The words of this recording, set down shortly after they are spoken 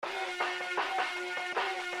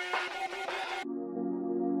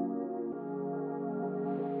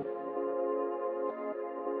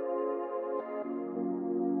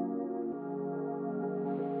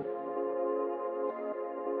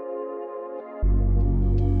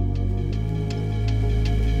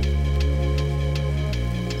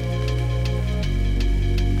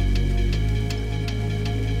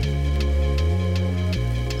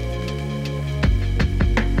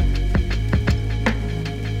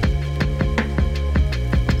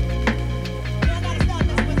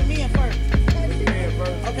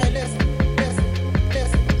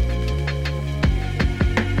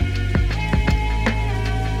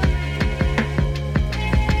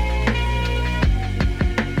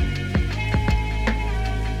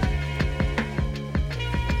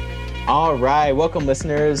All right, welcome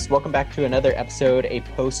listeners. Welcome back to another episode, a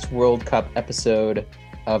post-World Cup episode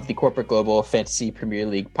of the Corporate Global Fantasy Premier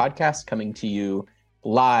League podcast, coming to you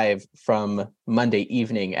live from Monday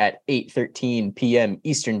evening at 8:13 p.m.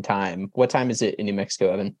 Eastern Time. What time is it in New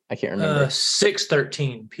Mexico, Evan? I can't remember.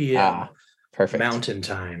 6:13 p.m. Perfect. Mountain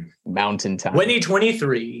Time.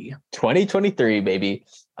 2023. 2023, baby.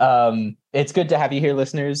 It's good to have you here,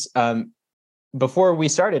 listeners. Before we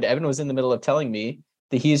started, Evan was in the middle of telling me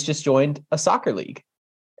that he's just joined a soccer league.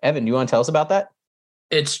 Evan, you want to tell us about that?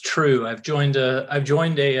 It's true. I've joined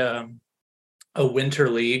a winter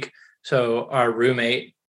league. So our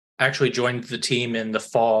roommate actually joined the team in the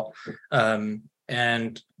fall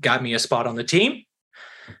and got me a spot on the team.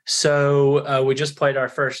 So we just played our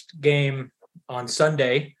first game on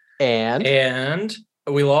Sunday, and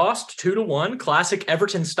we lost 2-1, classic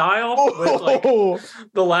Everton style. With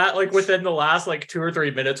within the last 2 or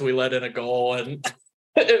 3 minutes, we let in a goal, and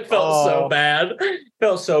it felt so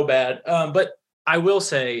bad. But I will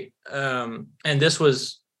say, and this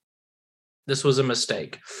was a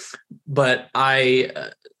mistake, but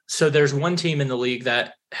so there's one team in the league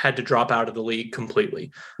that had to drop out of the league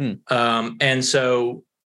completely. And so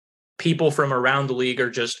people from around the league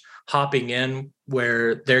are just hopping in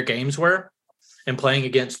where their games were and playing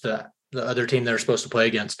against the other team they're supposed to play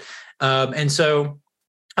against. And so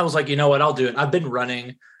I was like, you know what, I'll do it. I've been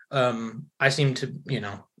running. I seem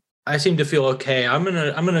to feel okay. I'm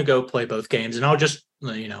going to go play both games, and I'll just,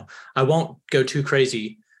 I won't go too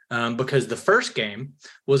crazy because the first game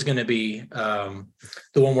was going to be the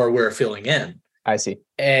one where we're filling in. I see.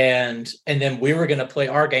 And then we were going to play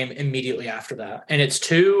our game immediately after that. And it's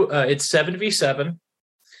 7v7.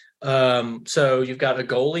 So you've got a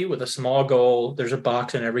goalie with a small goal. There's a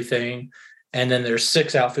box and everything. And then there's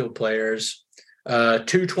 6 outfield players, 2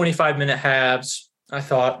 25-minute halves. I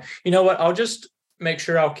thought, you know what, I'll just make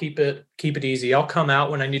sure I'll keep it easy. I'll come out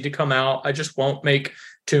when I need to come out. I just won't make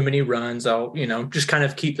too many runs. I'll, just kind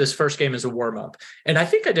of keep this first game as a warm up. And I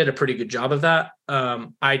think I did a pretty good job of that.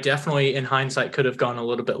 I definitely, in hindsight, could have gone a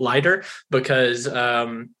little bit lighter because I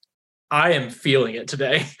am feeling it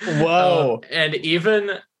today. Whoa. And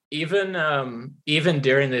even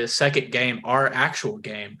during the second game, our actual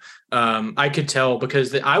game, I could tell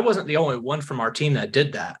because I wasn't the only one from our team that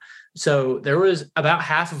did that. So there was about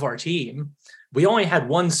half of our team. We only had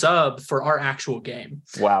one sub for our actual game.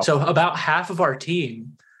 Wow. So about half of our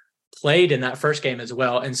team played in that first game as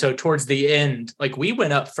well. And so towards the end, we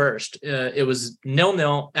went up first. It was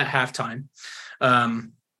 0-0 at halftime.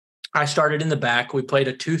 I started in the back. We played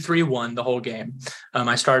a 2-3-1 the whole game.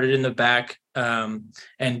 I started in the back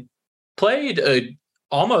and played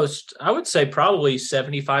almost, I would say probably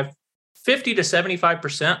 50 to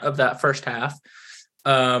 75% of that first half.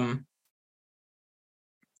 And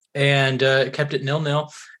kept it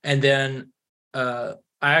 0-0. And then I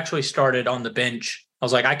actually started on the bench. I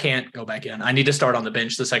was like, I can't go back in. I need to start on the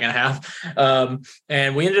bench the second half.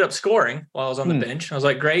 And we ended up scoring while I was on the bench. I was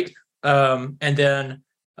like, great. And then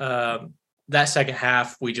that second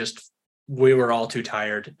half, we were all too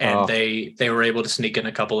tired, and they were able to sneak in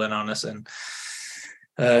a couple in on us. And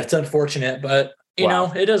it's unfortunate, but you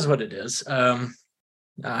know, it is what it is.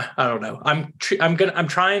 I don't know. I'm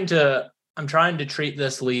trying to treat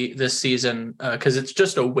this season because it's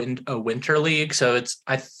just a winter league, so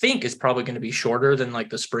I think it's probably going to be shorter than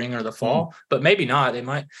the spring or the fall, but maybe not.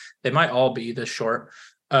 They might all be this short.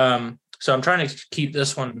 So I'm trying to keep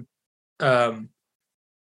this one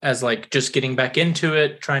as just getting back into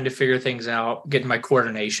it, trying to figure things out, getting my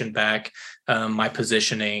coordination back, my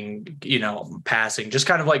positioning, passing, just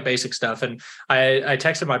kind of basic stuff. And I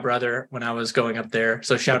texted my brother when I was going up there.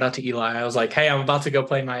 So shout out to Eli. I was like, hey, I'm about to go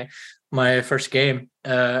play my first game.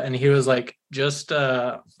 And he was like, just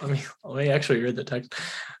let me actually read the text.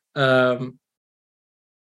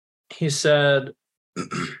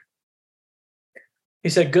 He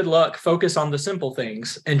said, good luck, focus on the simple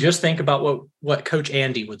things, and just think about what Coach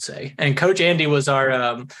Andy would say. And Coach Andy was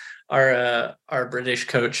our British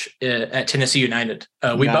coach at Tennessee United.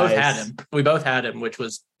 We both had him, which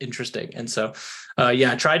was interesting. And so,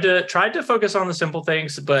 tried to focus on the simple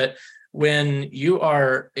things, but when you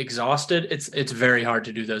are exhausted, it's very hard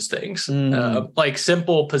to do those things.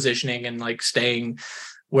 Simple positioning and staying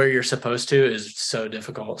where you're supposed to is so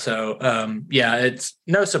difficult. So, it's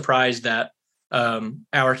no surprise that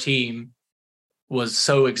our team was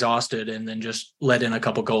so exhausted and then just let in a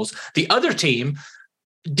couple goals. The other team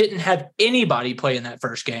didn't have anybody play in that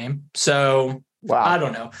first game. So I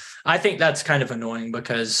don't know. I think that's kind of annoying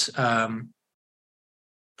because I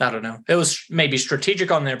don't know. It was maybe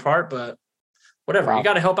strategic on their part, but whatever. Wow. You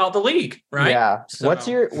got to help out the league, right? Yeah. So, What's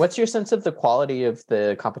your sense of the quality of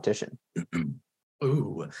the competition?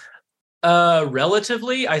 ooh,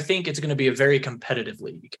 relatively, I think it's going to be a very competitive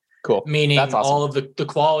league. Cool. Meaning That's awesome. all of the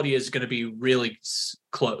quality is going to be really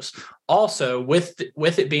close. Also, with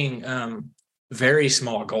it being very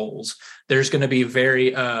small goals, there's going to be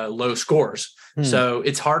very low scores. So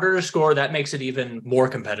it's harder to score. That makes it even more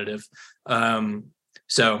competitive.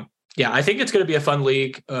 So yeah, I think it's going to be a fun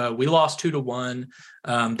league. We lost 2-1.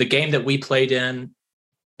 The game that we played in,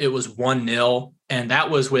 it was 1-0, and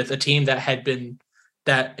that was with a team that had been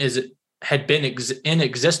in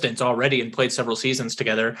existence already and played several seasons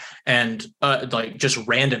together, and like just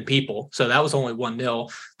random people. So that was only 1-0.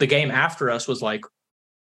 The game after us was like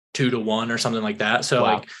 2-1 or something like that. So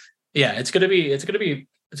wow. like, yeah, it's gonna be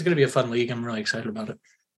a fun league. I'm really excited about it.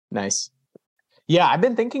 Nice. Yeah, I've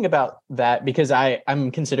been thinking about that because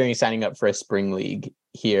I'm considering signing up for a spring league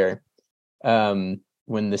here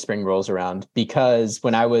when the spring rolls around, because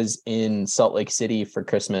when I was in Salt Lake City for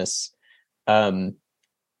Christmas, the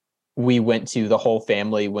whole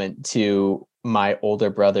family went to my older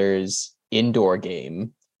brother's indoor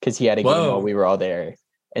game because he had a game while we were all there.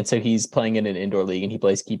 And so he's playing in an indoor league and he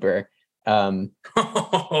plays keeper. And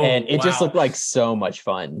it just looked like so much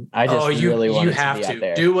fun. I just really wanted to be out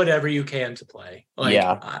there. Do whatever you can to play.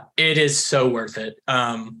 It is so worth it.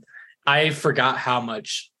 I forgot how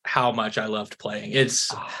much I loved playing.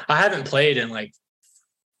 I haven't played in like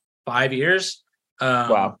 5 years.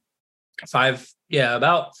 Wow.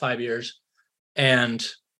 About 5 years. And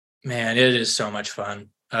man, it is so much fun.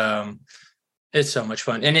 It's so much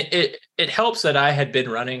fun. And it helps that I had been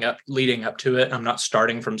leading up to it. I'm not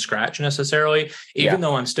starting from scratch necessarily, even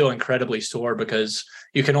though I'm still incredibly sore, because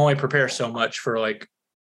you can only prepare so much for like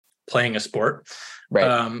playing a sport,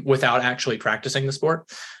 right, without actually practicing the sport.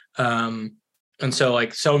 And so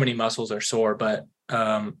like so many muscles are sore, but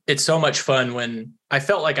it's so much fun when I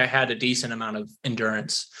felt like I had a decent amount of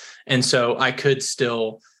endurance. And so I could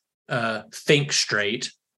still think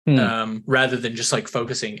straight rather than just like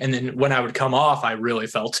focusing. And then when I would come off, I really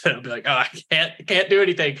felt it. I'd be like, oh, I can't do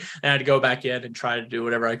anything. And I'd go back in and try to do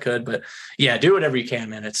whatever I could. But yeah, do whatever you can,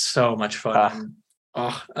 man. It's so much fun.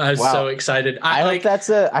 I was so excited. I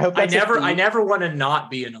never want to not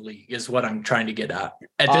be in a league is what I'm trying to get at.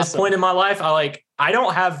 At this point in my life, I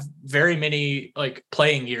don't have very many like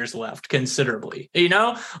playing years left considerably,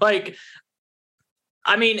 like,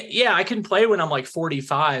 I mean, yeah, I can play when I'm like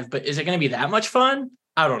 45, but is it going to be that much fun?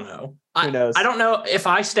 I don't know. Who knows? I don't know. If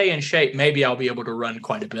I stay in shape, maybe I'll be able to run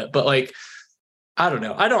quite a bit, but like, I don't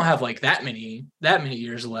know. I don't have like that many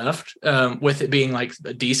years left, with it being like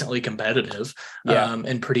decently competitive,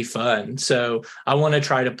 and pretty fun. So I want to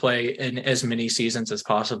try to play in as many seasons as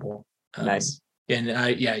possible. Nice.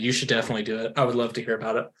 And you should definitely do it. I would love to hear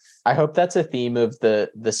about it. I hope that's a theme of the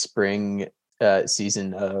spring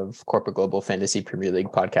season of Corporate Global Fantasy Premier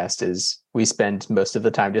League podcast, is we spend most of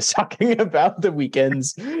the time just talking about the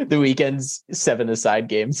weekends 7-a-side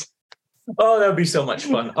games. Oh, that would be so much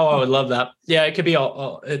fun. Oh, I would love that. Yeah, it could be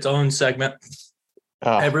its own segment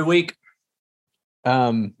every week.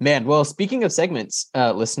 Man, well, speaking of segments,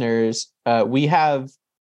 listeners, we have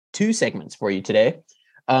 2 segments for you today.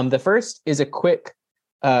 The first is a quick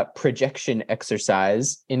projection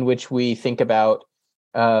exercise in which we think about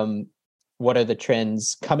what are the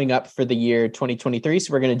trends coming up for the year 2023.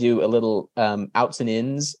 So we're going to do a little outs and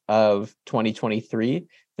ins of 2023,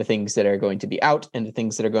 the things that are going to be out and the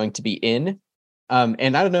things that are going to be in.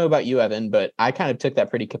 And I don't know about you, Evan, but I kind of took that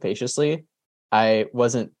pretty capaciously. I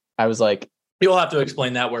was like, you'll have to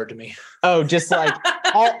explain that word to me. Oh, just like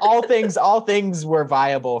all things were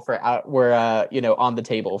viable for on the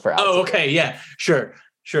table for outs. Oh, okay. Yeah, sure.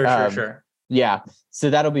 Yeah. So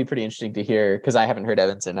that'll be pretty interesting to hear, because I haven't heard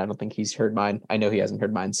Evan's and I don't think he's heard mine. I know he hasn't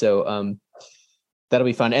heard mine. So that'll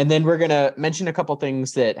be fun. And then we're going to mention a couple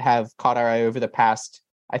things that have caught our eye over the past,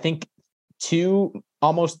 I think, 2,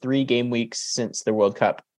 almost 3 game weeks since the World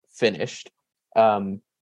Cup finished. So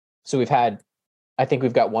we've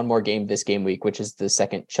got one more game this game week, which is the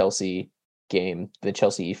second Chelsea game, the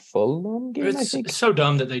Chelsea Fulham game. It's so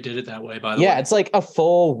dumb that they did it that way, by the way. Yeah, it's like a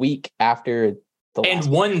full week after the last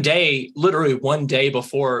literally one day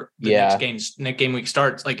before the next game week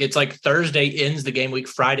starts. Like, it's like Thursday ends the game week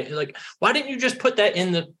Friday. Like, why didn't you just put that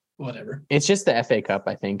in the whatever? It's just the FA Cup,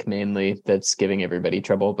 I think, mainly, that's giving everybody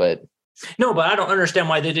trouble. But no, but I don't understand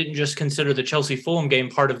why they didn't just consider the Chelsea Fulham game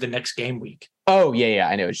part of the next game week. Oh, yeah,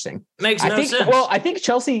 I know what you're saying. Makes no sense. Well, I think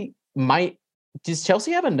Chelsea might. Does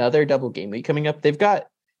Chelsea have another double game week coming up? They've got.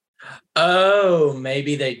 Oh,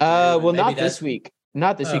 maybe they do. Well, maybe not this week.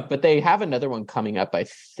 Not this week, but they have another one coming up, I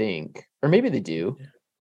think. Or maybe they do. Yeah.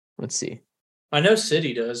 Let's see. I know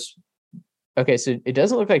City does. Okay, so it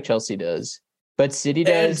doesn't look like Chelsea does, but City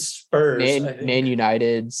And does. Spurs, I Man think.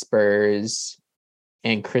 United, Spurs,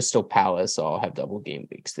 and Crystal Palace all have double game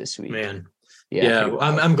weeks this week. Man. Yeah, Yeah.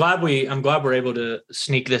 I'm glad we're able to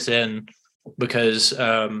sneak this in because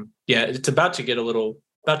it's about to get a little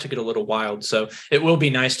wild. So it will be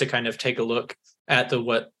nice to kind of take a look at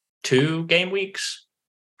the 2 game weeks?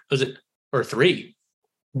 Was it or 3?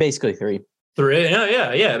 Basically 3. 3.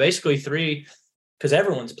 Yeah. Basically 3, because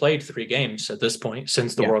everyone's played 3 games at this point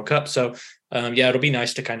since the World Cup. So it'll be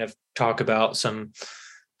nice to kind of talk about some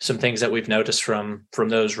things that we've noticed from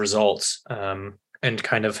those results, and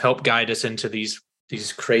kind of help guide us into these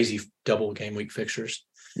crazy double game week fixtures.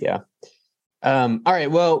 Yeah. All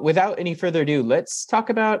right. Well, without any further ado, let's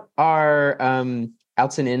talk about our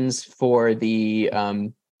outs and ins for the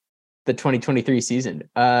 2023 season.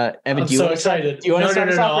 Evan, I'm so excited. No.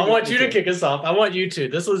 I want you to kick us off. I want you to.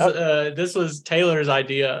 This was Taylor's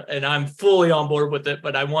idea, and I'm fully on board with it.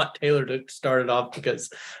 But I want Taylor to start it off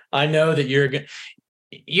because I know that you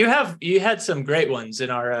had some great ones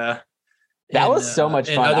in our. That was so much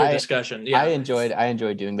fun. Other discussion. Yeah, I enjoyed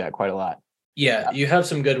doing that quite a lot. Yeah, you have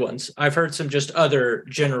some good ones. I've heard some just other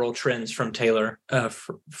general trends from Taylor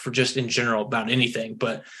for just in general about anything,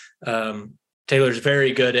 but Taylor's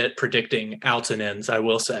very good at predicting outs and ins, I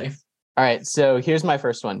will say. All right, so here's my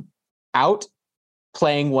first one. Out,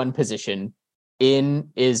 playing one position. In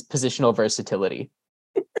is positional versatility.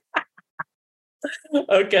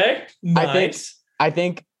 Okay, nice. I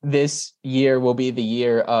think this year will be the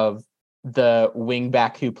year of the wing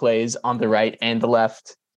back who plays on the right and the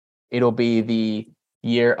left. It'll be the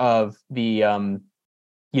year of the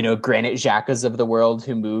Granit Xhakas of the world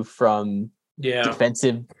who move from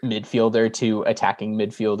defensive midfielder to attacking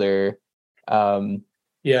midfielder. It'll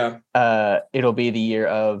be the year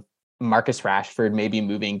of Marcus Rashford maybe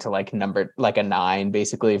moving to like a 9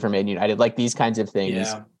 basically for Man United, like these kinds of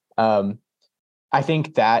things. I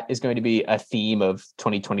think that is going to be a theme of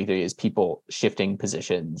 2023 is people shifting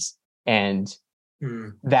positions, and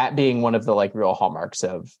that being one of the like real hallmarks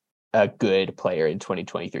of a good player in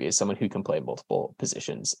 2023 is someone who can play multiple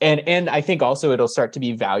positions. And I think also it'll start to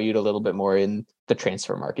be valued a little bit more in the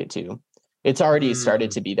transfer market too. It's already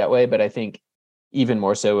started to be that way, but I think even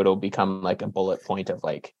more so it'll become like a bullet point of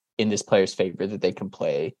like in this player's favor that they can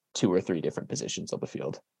play 2 or 3 different positions on the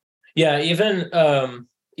field. Yeah,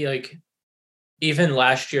 even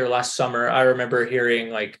last summer, I remember hearing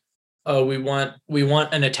like, oh, we want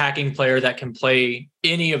an attacking player that can play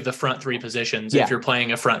any of the front 3 positions if you're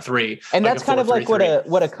playing a front 3. And that's kind of like what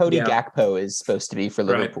a Cody Gakpo is supposed to be for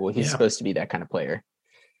Liverpool. Right. He's supposed to be that kind of player.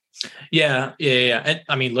 Yeah. And,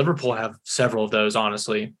 I mean, Liverpool have several of those,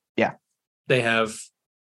 honestly. Yeah. They have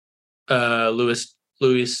Luis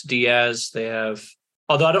Diaz. They have,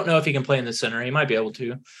 although I don't know if he can play in the center. He might be able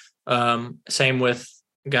to. Same with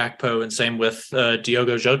Gakpo and same with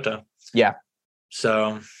Diogo Jota. Yeah.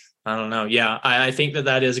 So I don't know. Yeah, I think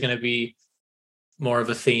that is going to be more of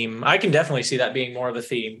a theme. I can definitely see that being more of a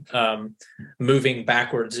theme, moving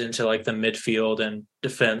backwards into like the midfield and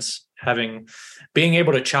defense, being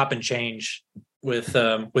able to chop and change with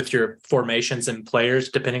your formations and players,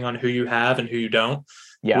 depending on who you have and who you don't,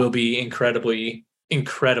 will be incredibly,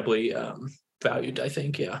 incredibly valued, I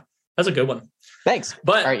think. Yeah, that's a good one. Thanks.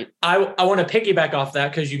 But right. I want to piggyback off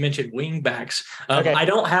that because you mentioned wing backs. Okay. I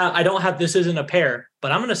don't have, this isn't a pair,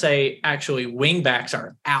 but I'm going to say actually wing backs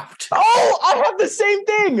are out. Oh, I have the same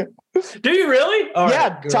thing. Do you really? All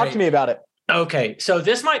right, talk to me about it. Okay. So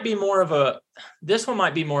this one might be more of a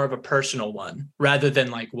personal one rather than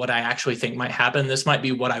like what I actually think might happen. This might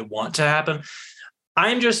be what I want to happen.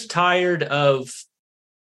 I'm just tired of,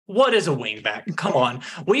 what is a wingback? Come on.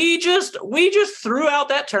 We just threw out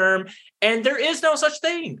that term and there is no such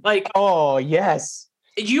thing. Like, oh, yes.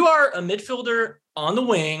 You are a midfielder on the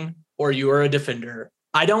wing or you are a defender.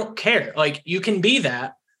 I don't care. Like, you can be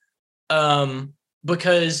that.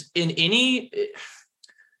 Because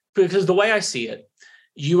the way I see it,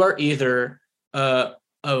 you are either a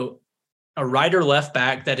right or left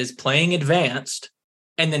back that is playing advanced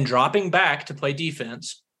and then dropping back to play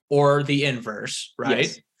defense, or the inverse, right?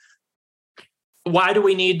 Yes. Why do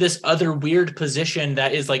we need this other weird position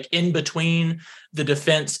that is like in between the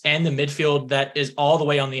defense and the midfield that is all the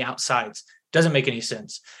way on the outsides? Doesn't make any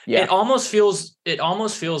sense. Yeah. It almost feels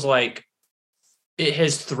like it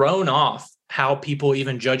has thrown off how people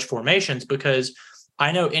even judge formations, because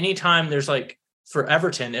I know anytime there's like, for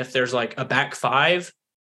Everton, if there's like a back 5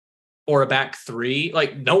 or a back three.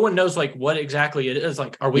 Like no one knows like what exactly it is.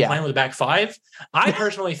 Like, are we playing with a back five? I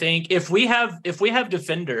personally think if we have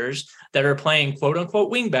defenders that are playing quote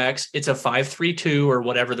unquote wingbacks, it's a 5-3-2 or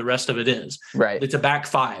whatever the rest of it is. Right. It's a back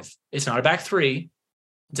five. It's not a back three.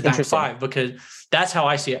 It's a back five, because that's how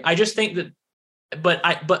I see it. I just think that, but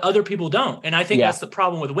other people don't. And I think that's the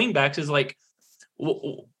problem with wingbacks is like,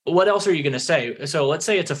 what else are you going to say? So let's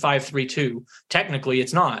say it's a 5-3-2. Technically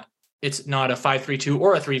it's not. It's not a 5-3-2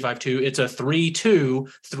 or a 3-5-2. It's a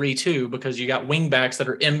 3-2-3-2 because you got wingbacks that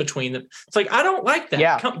are in between them. It's like, I don't like that.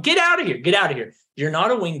 Yeah. Get out of here. Get out of here. You're not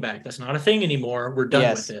a wingback. That's not a thing anymore. We're done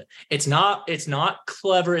with it. It's not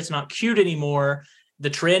clever. It's not cute anymore. The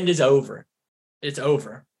trend is over. It's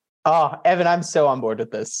over. Oh, Evan, I'm so on board with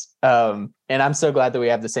this. And I'm so glad that we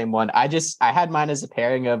have the same one. I had mine as a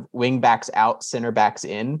pairing of wingbacks out, center backs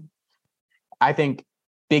in. I think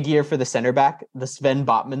big year for the center back, the Sven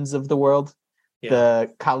Botmans of the world,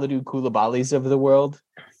 the Kalidou Koulibalys of the world.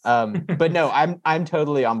 But no, I'm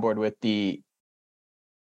totally on board with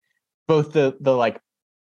both the like,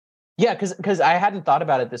 because I hadn't thought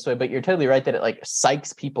about it this way, but you're totally right that it like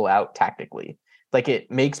psychs people out tactically. Like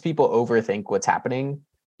it makes people overthink what's happening.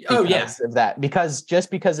 Because of that,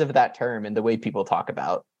 because of that term and the way people talk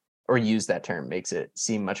about or use that term makes it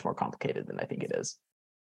seem much more complicated than I think it is.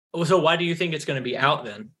 So why do you think it's going to be out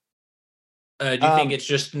then? Do you think it's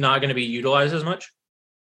just not going to be utilized as much?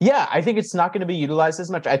 Yeah, I think it's not going to be utilized as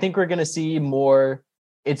much. I think we're going to see more.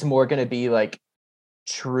 It's more going to be like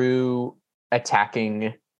true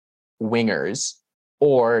attacking wingers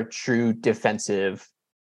or true defensive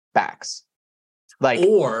backs. Like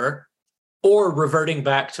or reverting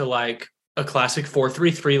back to like a classic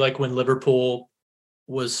 4-3-3, like when Liverpool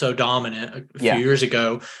was so dominant a few years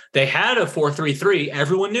ago. They had a 4-3-3.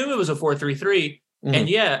 Everyone knew it was a 4-3-3. And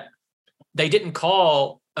yet they didn't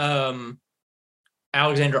call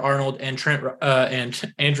Alexander-Arnold and Trent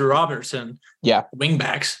and Andrew Robertson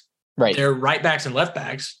wingbacks. Right. They're right backs and left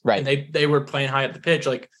backs. Right. And they were playing high up the pitch.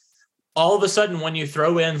 Like all of a sudden when you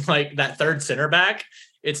throw in like that third center back,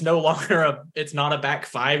 it's no longer it's not a back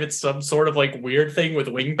five. It's some sort of like weird thing with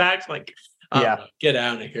wing backs. Like, get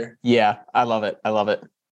out of here. Yeah. I love it.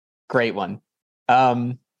 Great one.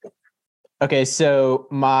 Okay. So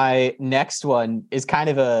my next one is kind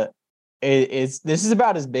of this is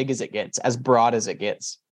about as big as it gets, as broad as it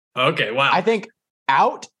gets. Okay. Wow. I think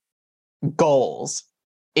out, goals,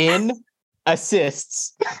 in,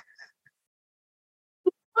 assists.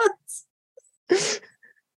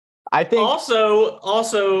 I think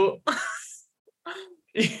also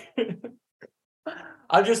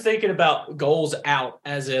I'm just thinking about goals out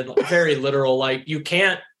as in very literal, like you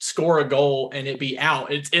can't score a goal and it be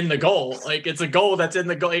out. It's in the goal. Like it's a goal that's in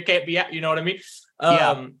the goal. It can't be out. You know what I mean?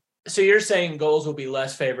 So you're saying goals will be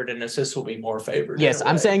less favored and assists will be more favored. Yes,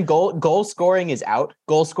 I'm saying goal scoring is out.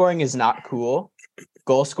 Goal scoring is not cool.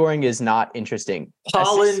 Goal scoring is not interesting.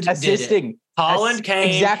 Haaland assisting. Haaland came.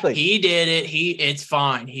 Exactly. He did it. It's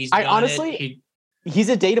fine. He's he's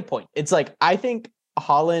a data point. It's like, I think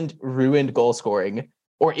Haaland ruined goal scoring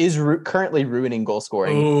or is currently ruining goal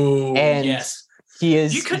scoring. Ooh, and yes. He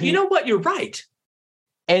is. You know what? You're right.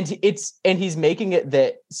 And he's making it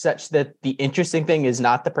that such that the interesting thing is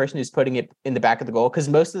not the person who's putting it in the back of the goal. Because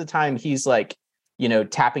most of the time he's like,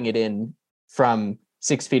 tapping it in from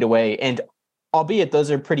 6 feet away. And albeit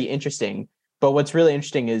those are pretty interesting. But what's really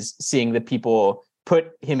interesting is seeing the people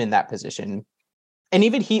put him in that position. And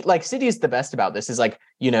even City is the best about this, is like,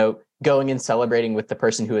 going and celebrating with the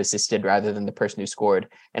person who assisted rather than the person who scored.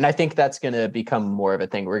 And I think that's going to become more of a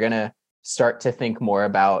thing. We're going to start to think more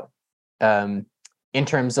about, in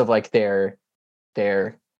terms of like their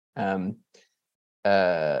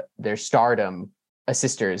stardom,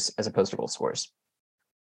 assisters as opposed to goal scorers.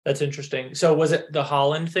 That's interesting. So was it the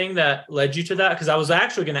Haaland thing that led you to that? Because I was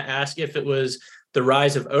actually going to ask if it was the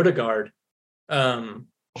rise of Odegaard.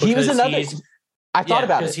 He was another. I thought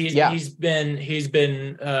about it. He's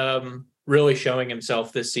been really showing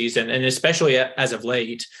himself this season, and especially as of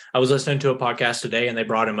late. I was listening to a podcast today, and they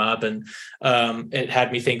brought him up, and it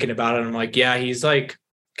had me thinking about it. I'm like, yeah, he's like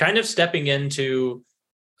kind of stepping into.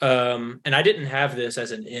 And I didn't have this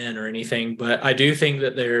as an in or anything, but I do think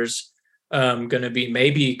that there's going to be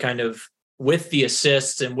maybe kind of with the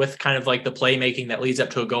assists and with kind of like the playmaking that leads up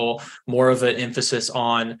to a goal, more of an emphasis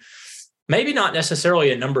on maybe not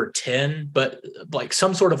necessarily a number 10, but like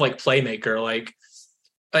some sort of like playmaker. Like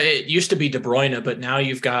it used to be De Bruyne, but now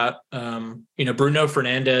you've got, Bruno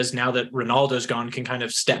Fernandes, now that Ronaldo's gone, can kind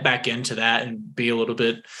of step back into that and be a little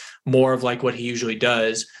bit more of like what he usually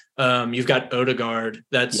does. You've got Odegaard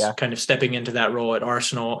that's kind of stepping into that role at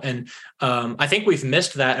Arsenal. And I think we've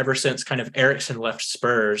missed that ever since kind of Eriksen left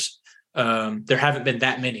Spurs. There haven't been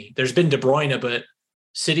that many. There's been De Bruyne, but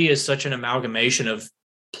City is such an amalgamation of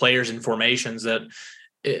players and formations that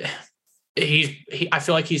I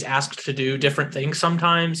feel like he's asked to do different things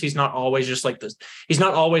sometimes. He's not always just like this. He's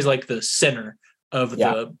not always like the center of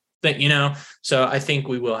the thing, So I think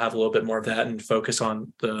we will have a little bit more of that and focus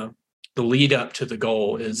on the lead up to the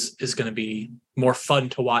goal is going to be more fun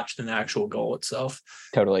to watch than the actual goal itself.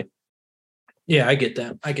 Totally. Yeah, I get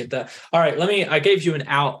that. All right, I gave you an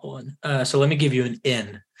out one. So let me give you an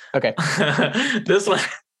in. Okay. This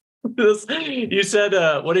you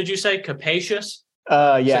said, what did you say? Capacious?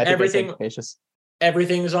 Yeah, so capacious.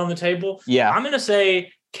 Everything's on the table. Yeah. I'm going to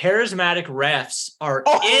say charismatic refs are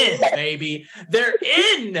in, baby. They're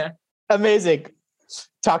in. Amazing.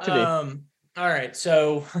 Talk to me. All right.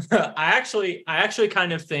 So I actually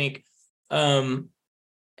kind of think, and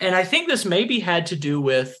I think this maybe had to do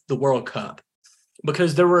with the World Cup,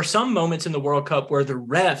 because there were some moments in the World Cup where the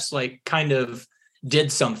refs like kind of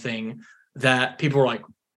did something that people were like,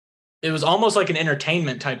 it was almost like an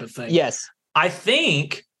entertainment type of thing. Yes. I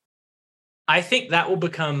think that will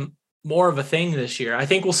become more of a thing this year. I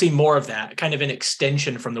think we'll see more of that, kind of an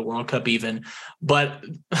extension from the World Cup even. But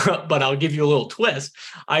I'll give you a little twist.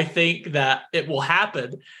 I think that it will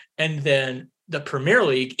happen, and then the Premier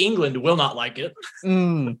League, England will not like it.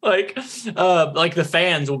 Like the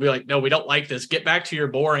fans will be like, no, we don't like this. Get back to your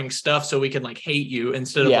boring stuff so we can like hate you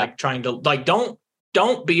instead of like trying to like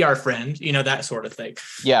don't be our friend, that sort of thing.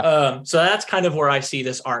 Yeah. So that's kind of where I see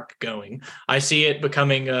this arc going. I see it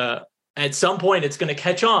becoming at some point it's going to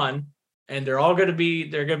catch on, and they're going to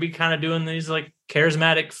be kind of doing these like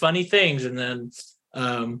charismatic, funny things. And then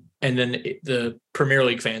the Premier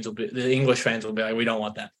League fans the English fans will be like, we don't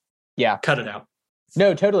want that. Yeah. Cut it out.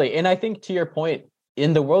 No, totally. And I think to your point,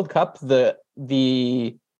 in the World Cup, the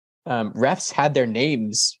refs had their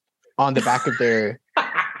names on the back of their,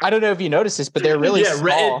 I don't know if you noticed this, but they're really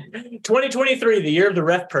small. 2023, the year of the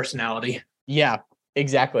ref personality. Yeah,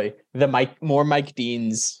 exactly. More Mike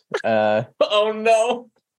Deans. Oh no.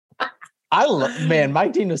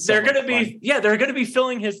 Mike Dean was so they're going to be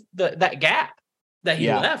filling that gap that he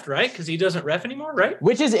left, right? Because he doesn't ref anymore, right?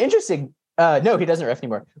 Which is interesting. No, he doesn't ref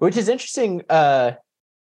anymore. Which is interesting.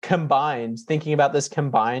 Thinking about this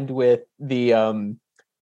combined with the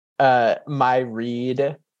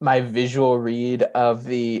my visual read of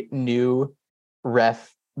the new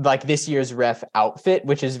ref, like this year's ref outfit,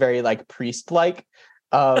 which is very like priest-like.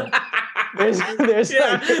 There's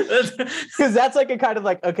because that's like a kind of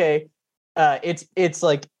like, okay, it's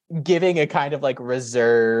like giving a kind of like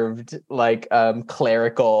reserved, like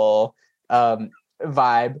clerical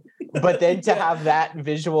vibe, but then to have that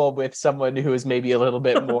visual with someone who is maybe a little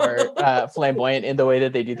bit more flamboyant in the way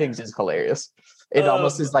that they do things is hilarious. It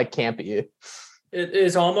almost is like campy. It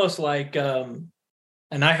is almost like, and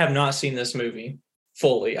I have not seen this movie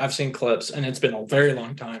fully. I've seen clips, and it's been a very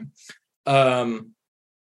long time. What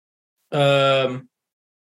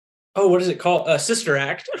is it called? Sister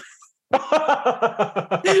Act.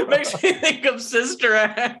 Makes me think of Sister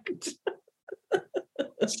Act.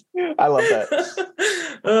 I love that.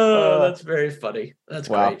 That's very funny. That's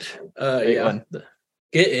great. Great one.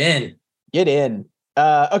 Get in.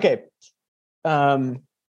 Okay.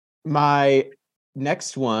 My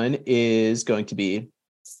next one is going to be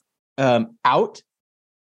out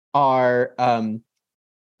are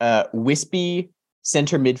wispy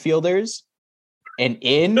center midfielders, and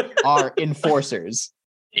in are enforcers.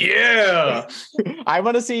 Yeah. I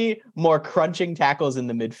want to see more crunching tackles in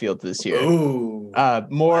the midfield this year. Ooh.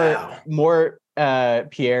 More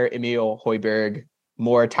Pierre-Emile Højbjerg,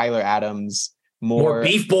 more Tyler Adams, more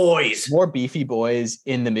beefy boys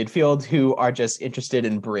in the midfield who are just interested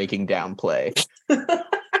in breaking down play.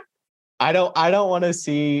 I don't want to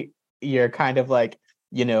see your kind of like,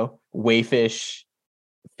 wayfish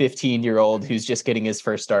 15-year-old who's just getting his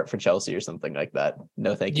first start for Chelsea or something like that.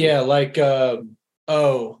 No, thank you. Yeah, like I'm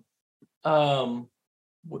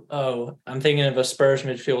thinking of a Spurs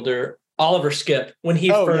midfielder, Oliver Skip, when he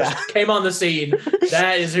came on the scene.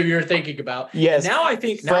 That is who you're thinking about. Yes. Now I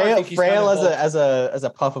think he's frail as a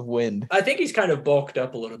puff of wind. I think he's kind of bulked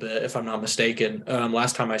up a little bit, if I'm not mistaken.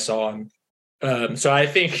 Last time I saw him. So I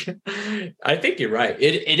think you're right.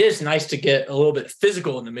 It is nice to get a little bit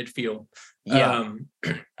physical in the midfield. Yeah.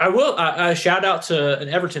 I will shout out to an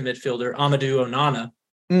Everton midfielder, Amadou Onana,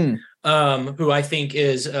 who I think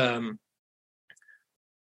is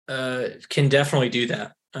can definitely do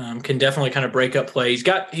that. Can definitely kind of break up play.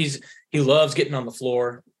 He loves getting on the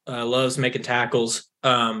floor, loves making tackles.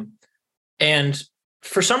 And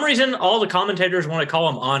for some reason, all the commentators want to call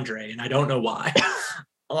him Andre, and I don't know why.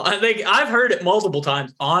 I think I've heard it multiple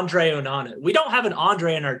times. Andre Onana. We don't have an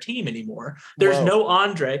Andre in our team anymore. There's no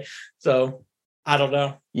Andre. So I don't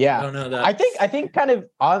know. Yeah. I don't know that. I think kind of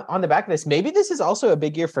on the back of this, maybe this is also a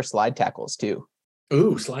big year for slide tackles too.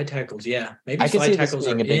 Ooh, slide tackles. Yeah. Maybe I could slide see this tackles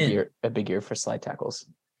being are a big year for slide tackles.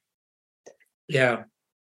 Yeah.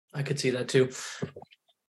 I could see that too.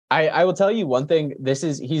 I will tell you one thing.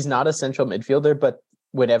 He's not a central midfielder, but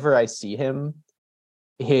whenever I see him,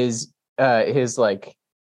 his like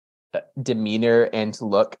demeanor and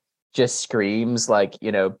look just screams like,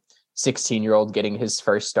 16-year-old getting his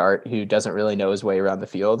first start who doesn't really know his way around the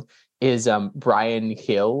field is Brian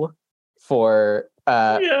Hill for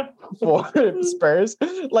Spurs.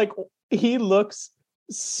 Like, he looks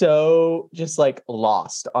so just like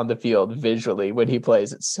lost on the field visually when he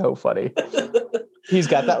plays. It's so funny. He's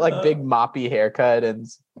got that like big moppy haircut, and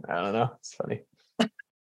I don't know. It's funny.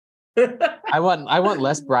 I want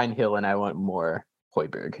less Brian Hill and I want more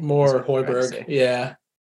Højbjerg. More Højbjerg. Yeah,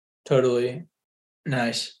 totally.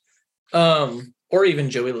 Nice. Or even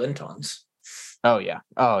Joey Lintons. Oh yeah.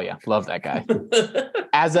 Love that guy.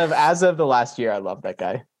 As of the last year, I love that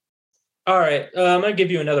guy. All right. I'm gonna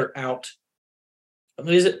give you another out.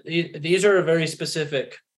 These are very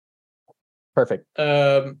specific. Perfect.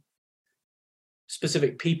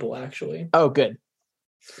 Specific people, actually. Oh, good.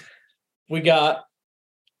 We got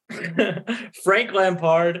Frank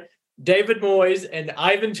Lampard, David Moyes, and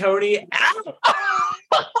Ivan Toney out.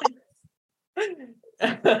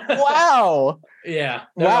 Wow. Yeah.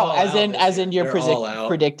 Wow. As in you're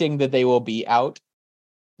predicting that they will be out.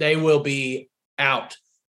 They will be out.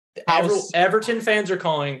 Everton fans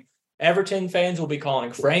will be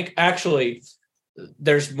calling Frank. Actually,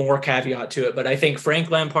 there's more caveat to it, but I think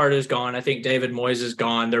Frank Lampard is gone. I think David Moyes is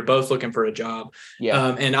gone. They're both looking for a job.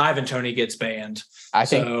 Yeah. And Ivan Toney gets banned. I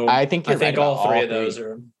think all three of those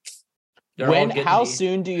are. How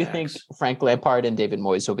soon do you think Frank Lampard and David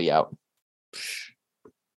Moyes will be out?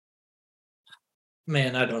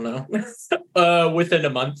 Man, I don't know. Within a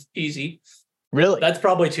month, easy. Really? That's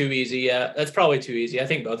probably too easy. Yeah, that's probably too easy. I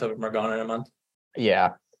think both of them are gone in a month.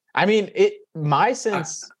 Yeah. I mean, my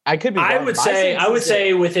sense, I could be wrong. I would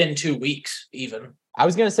say within 2 weeks, even. I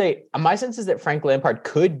was going to say, my sense is that Frank Lampard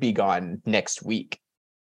could be gone next week.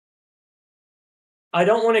 I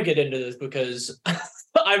don't want to get into this because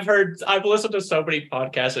I've listened to so many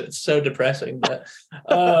podcasts. It's so depressing. But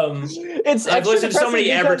I've listened to so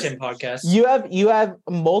many Everton podcasts. You have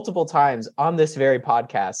multiple times on this very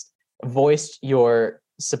podcast voiced your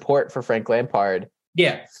support for Frank Lampard.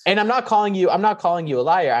 Yeah. And I'm not calling you a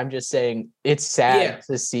liar. I'm just saying it's sad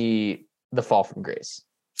to see the fall from grace.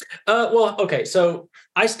 Well, okay. So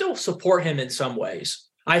I still support him in some ways.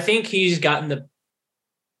 I think he's gotten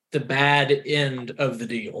the bad end of the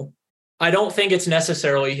deal. I don't think it's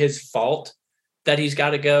necessarily his fault that he's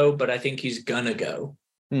got to go, but I think he's gonna go.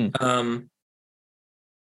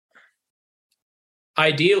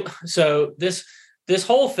 So this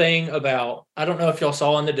whole thing about, I don't know if y'all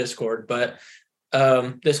saw on the Discord, but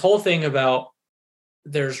this whole thing about,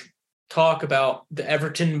 there's talk about the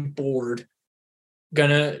Everton board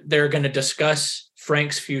they're gonna discuss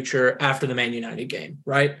Frank's future after the Man United game,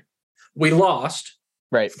 right? We lost,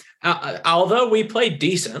 right? Although we played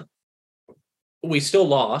decent, we still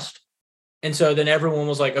lost, and so then everyone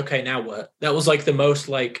was like, "Okay, now what?" That was like the most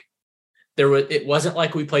like it wasn't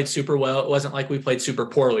like we played super well. It wasn't like we played super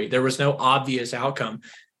poorly. There was no obvious outcome.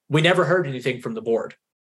 We never heard anything from the board.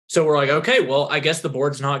 So we're like, okay, well, I guess the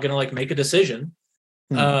board's not going to like make a decision.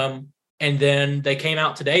 And then they came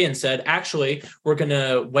out today and said, actually, we're going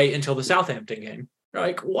to wait until the Southampton game. We're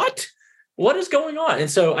like, what? What is going on? And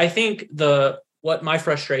so I think what my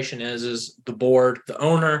frustration is the board, the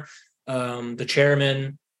owner, the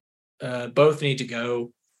chairman, both need to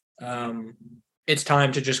go. It's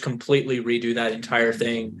time to just completely redo that entire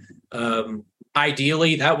thing.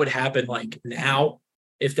 Ideally, that would happen like now.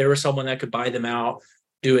 If there was someone that could buy them out,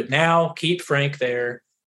 do it now, keep Frank there,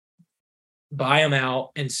 buy him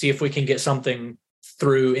out, and see if we can get something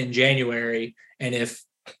through in January. And if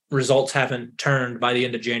results haven't turned by the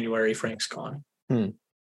end of January, Frank's gone.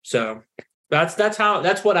 So that's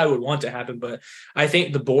what I would want to happen. But I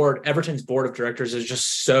think Everton's board of directors is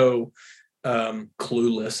just so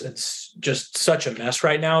clueless. It's just such a mess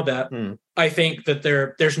right now that I think that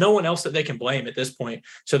there's no one else that they can blame at this point.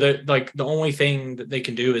 So that like the only thing that they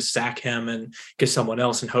can do is sack him and get someone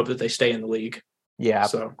else and hope that they stay in the league. Yeah.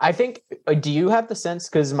 So I think, do you have the sense,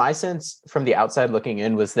 because my sense from the outside looking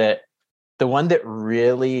in was that the one that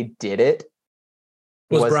really did it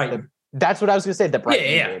was Brighton. That's what I was going to say. The Brighton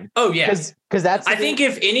game. Oh yeah. Because that's,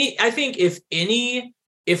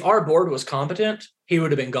 if our board was competent, he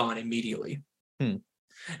would have been gone immediately.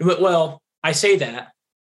 Well, I say that.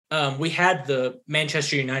 We had the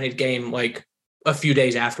Manchester United game like a few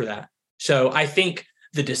days after that. So I think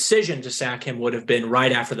the decision to sack him would have been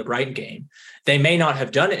right after the Brighton game. They may not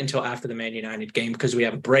have done it until after the Man United game because we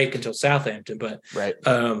have a break until Southampton. But right.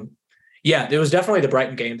 Yeah, it was definitely the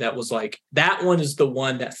Brighton game that was like, that one is the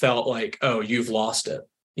one that felt like, oh, you've lost it.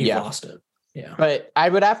 You've lost it. Yeah. But I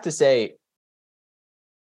would have to say,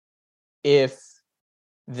 if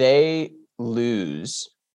they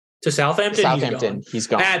lose to Southampton, he's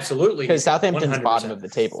gone. Absolutely. Because Southampton's 100%. bottom of the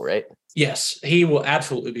table, right? Yes, he will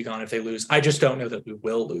absolutely be gone if they lose. I just don't know that we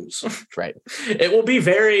will lose. Right. It will be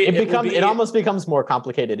very... It almost becomes more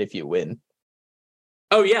complicated if you win.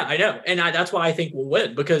 Oh, yeah, I know. And that's why I think we'll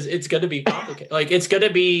win, because it's going to be complicated. Like, it's going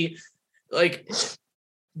to be like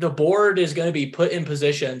the board is going to be put in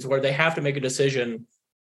positions where they have to make a decision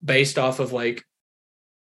based off of like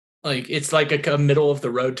it's like a middle of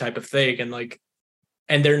the road type of thing.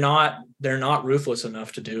 And they're not ruthless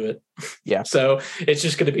enough to do it. Yeah. So it's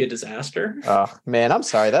just going to be a disaster. Oh man, I'm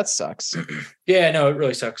sorry. That sucks. Yeah, no, it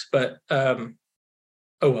really sucks. But oh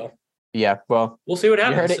well. Yeah, well, we'll see what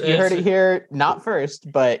happens. You heard it here, not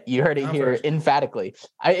first, but you heard it here emphatically.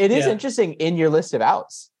 It is interesting in your list of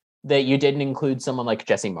outs that you didn't include someone like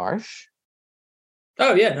Jesse Marsch.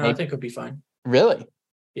 Oh yeah, no, I think it'll be fine. Really?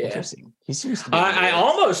 Yeah. Interesting. He seems to be.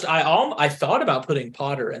 I thought about putting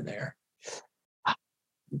Potter in there,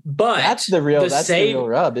 but that's the real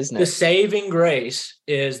rub, isn't it? The saving grace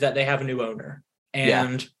is that they have a new owner,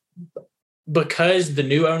 and because the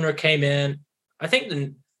new owner came in, I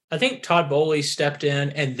think Todd Bowley stepped in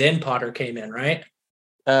and then Potter came in, right?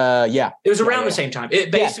 Yeah. It was around the same time.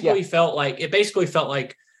 It basically felt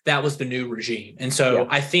like that was the new regime. And so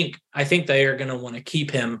I think they are going to want to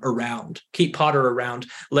keep Potter around,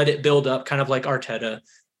 let it build up kind of like Arteta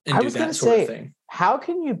and do that sort of thing. How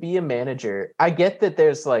can you be a manager? I get that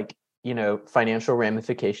there's financial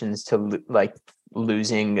ramifications to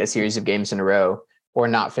losing a series of games in a row or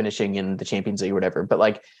not finishing in the Champions League or whatever.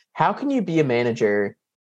 But how can you be a manager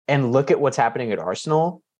and look at what's happening at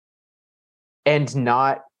Arsenal and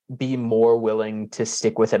not be more willing to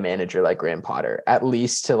stick with a manager like Graham Potter, at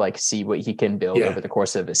least to see what he can build over the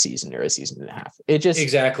course of a season or a season and a half? It just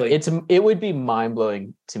it would be mind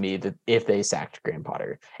blowing to me that if they sacked Graham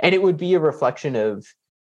Potter, and it would be a reflection of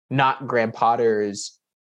not Graham Potter's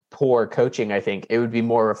poor coaching. I think it would be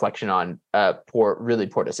more a reflection on really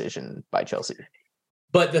poor decision by Chelsea.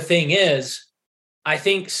 But the thing is, I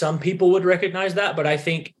think some people would recognize that, but I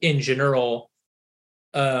think in general,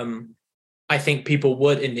 I think people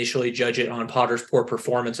would initially judge it on Potter's poor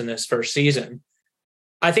performance in this first season.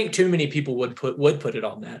 I think too many people would put it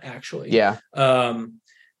on that, actually. Yeah.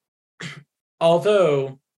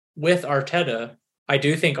 Although with Arteta, I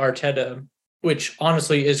do think Arteta, which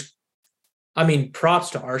honestly is,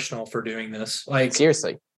 props to Arsenal for doing this.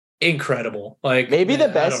 Seriously, incredible. Maybe the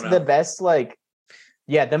best.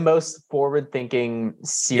 The most forward-thinking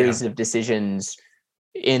series of decisions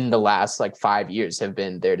in the last 5 years have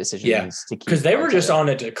been their decisions to keep, because they were just on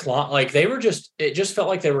a decline. It just felt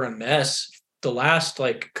like they were a mess the last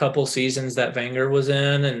couple seasons that Wenger was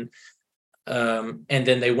in, and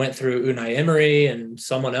then they went through Unai Emery and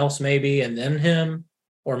someone else maybe, and then him,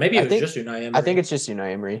 or maybe it was just Unai Emery. I think it's just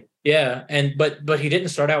Unai Emery. Yeah, but he didn't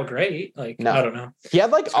start out great. No. I don't know. He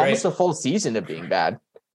had almost a full season of being bad.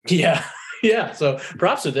 Yeah. Yeah, so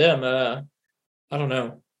props to them. I don't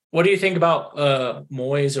know. What do you think about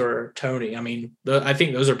Moyes or Tony? I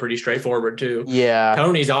think those are pretty straightforward too. Yeah.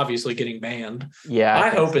 Tony's obviously getting banned. Yeah. I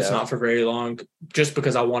hope it's not for very long, just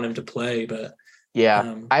because I want him to play. But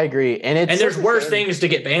yeah, I agree. And there's worse things to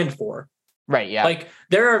get banned for. Right. Yeah.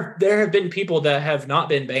 There have been people that have not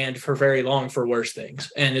been banned for very long for worse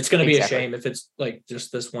things. And it's going to be a shame if it's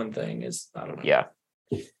just this one thing I don't know. Yeah.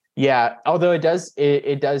 Yeah, although it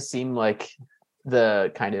does seem like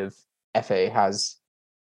the kind of FA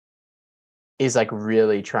is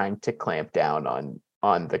really trying to clamp down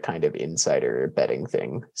on the kind of insider betting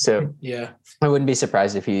thing. So yeah, I wouldn't be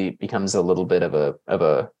surprised if he becomes a little bit of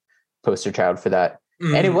a poster child for that.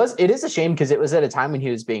 And it is a shame because it was at a time when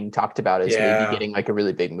he was being talked about as maybe getting a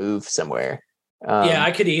really big move somewhere.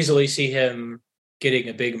 I could easily see him getting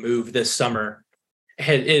a big move this summer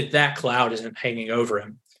if that cloud isn't hanging over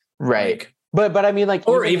him. Right. But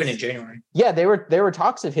or even in January. Yeah, there were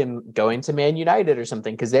talks of him going to Man United or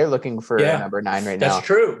something because they're looking for a number 9 right now. That's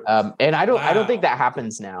true. And I don't think that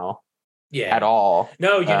happens now. Yeah. At all.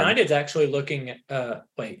 No, United's actually looking at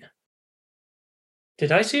wait.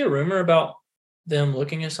 Did I see a rumor about them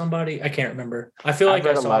looking at somebody? I can't remember. I feel like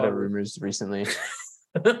I've read a lot of rumors recently.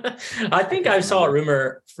 I think I saw a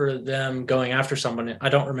rumor for them going after someone. I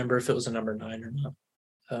don't remember if it was a number 9 or not.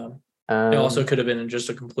 It also could have been just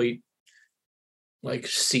a complete like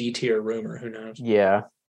C tier rumor. Who knows? Yeah.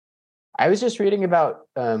 I was just reading about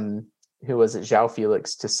who was it? João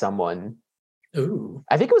Felix to someone. Ooh.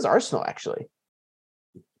 I think it was Arsenal actually.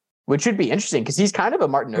 Which would be interesting because he's kind of a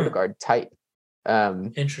Martin Odegaard type.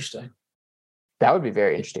 Interesting. That would be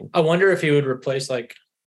very interesting. I wonder if he would replace like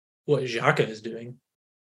what Xhaka is doing.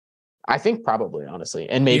 I think probably, honestly,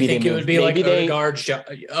 and maybe you think it would be like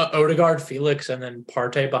Odegaard, Felix, and then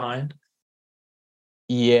Partey behind.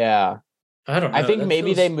 Yeah, I don't know. I think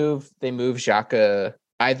maybe they move Xhaka.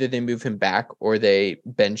 Either they move him back or they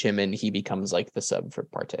bench him and he becomes like the sub for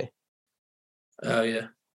Partey. Oh yeah,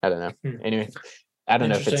 I don't know. Anyway, I don't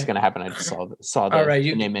know if it's going to happen. I just saw the,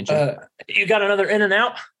 the name mentioned. You got another in and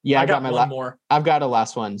out? Yeah, I got one more. I've got a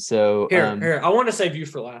last one. So here, I want to save you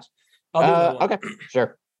for last. Okay,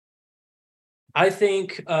 sure. I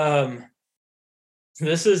think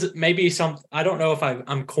this is maybe I don't know if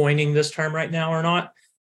I'm coining this term right now or not.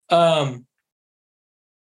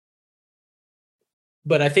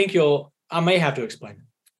 But I think I may have to explain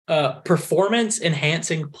it. Performance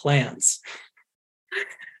enhancing plants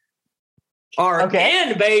are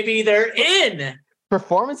in, baby. They're in.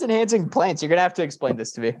 Performance enhancing plants. You're going to have to explain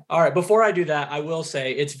this to me. All right. Before I do that, I will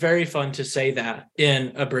say it's very fun to say that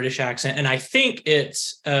in a British accent. And I think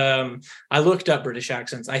it's, I looked up British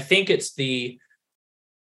accents. I think it's is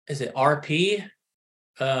it RP?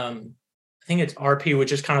 I think it's RP,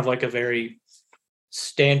 which is kind of like a very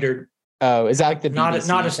standard. Oh, is that like the BBC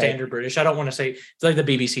not a type? standard British? I don't want to say it's like the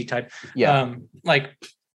BBC type. Yeah. Like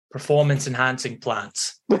performance enhancing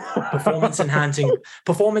plants. Performance enhancing plants.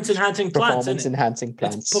 Performance enhancing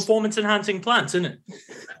plants. It's performance enhancing plants, isn't it?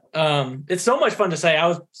 It's so much fun to say. I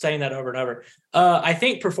was saying that over and over. I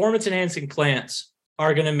think performance enhancing plants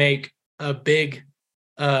are going to make a big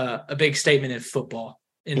statement in football,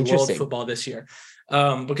 in world football this year,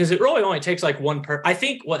 because it really only takes like one I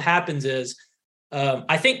think what happens is,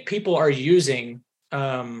 I think people are using.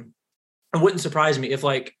 It wouldn't surprise me if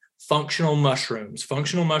like functional mushrooms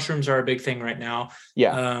are a big thing right now.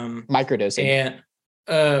 Yeah. Microdosing.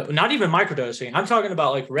 And not even microdosing. I'm talking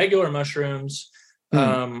about like regular mushrooms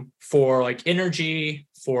for like energy,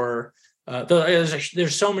 for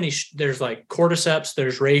there's so many, there's like cordyceps,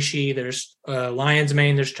 there's reishi, there's lion's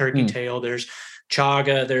mane, there's turkey tail, there's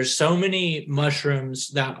chaga, there's so many mushrooms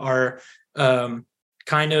that are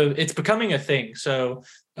kind of, it's becoming a thing. So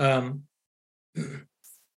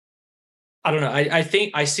I don't know. I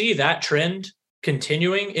think I see that trend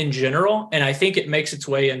continuing in general, and I think it makes its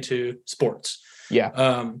way into sports.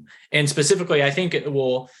 Yeah. And specifically, I think it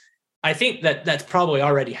will. I think that's probably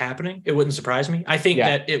already happening. It wouldn't surprise me. I think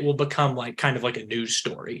that it will become like kind of like a news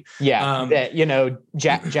story. Yeah. That,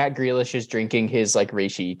 Jack Grealish is drinking his like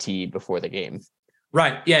reishi tea before the game.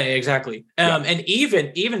 Right. Yeah, exactly. And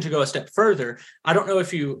even to go a step further, I don't know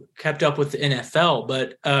if you kept up with the NFL,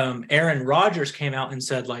 but Aaron Rodgers came out and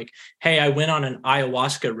said like, hey, I went on an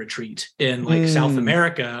ayahuasca retreat in like South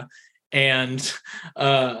America, and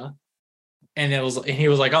he was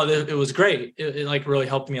like, oh, it was great. It like really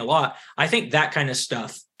helped me a lot. I think that kind of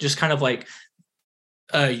stuff, just kind of like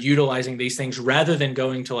utilizing these things rather than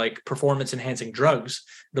going to like performance enhancing drugs,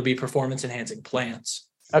 it'll be performance enhancing plants.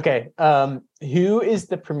 Okay. Who is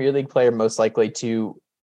the Premier League player most likely to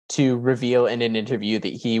reveal in an interview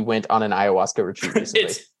that he went on an ayahuasca retreat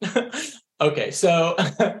recently? Okay, so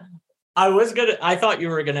I thought you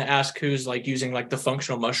were gonna ask who's like using like the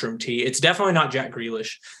functional mushroom tea. It's definitely not Jack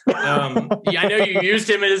Grealish. I know you used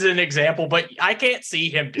him as an example, but I can't see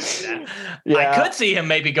him doing that. Yeah. I could see him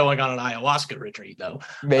maybe going on an ayahuasca retreat though.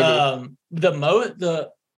 Maybe.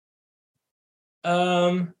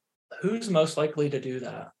 Who's most likely to do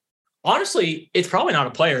that? Honestly, it's probably not a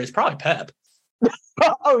player. It's probably Pep.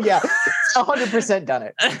 Oh yeah, 100% done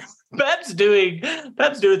it. Pep's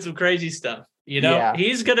doing some crazy stuff.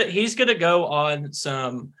 He's gonna go on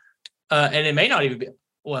some, and it may not even be.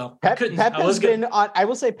 Well, Pep has been on. I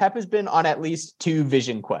will say Pep has been on at least 2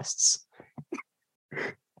 vision quests.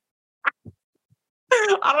 I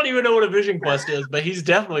don't even know what a vision quest is, but he's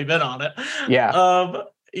definitely been on it. Yeah.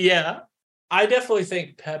 Yeah. I definitely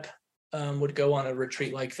think Pep would go on a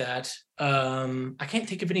retreat like that. I can't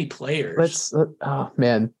think of any players. Oh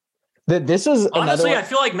man, this is honestly. I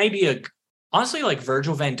feel like maybe like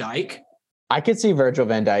Virgil van Dijk. I could see Virgil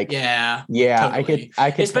van Dijk. Yeah, totally.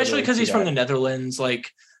 I could, especially because he's from the Netherlands.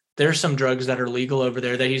 Like, there's some drugs that are legal over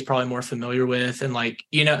there that he's probably more familiar with, and like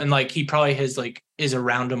and like he probably has like is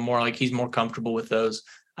around them more. Like he's more comfortable with those.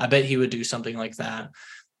 I bet he would do something like that.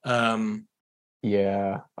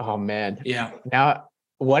 Yeah. Oh man. Yeah. Now,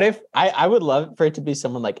 what if I would love for it to be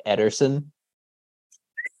someone like Ederson?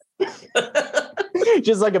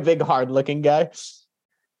 Just like a big, hard-looking guy.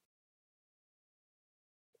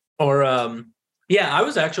 Or I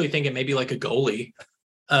was actually thinking maybe like a goalie.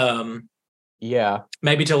 Yeah,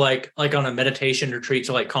 maybe to like on a meditation retreat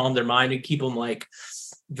to like calm their mind and keep them like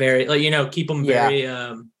very keep them very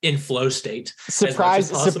in flow state.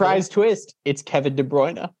 Surprise twist. It's Kevin De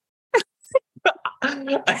Bruyne.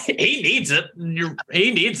 He needs it.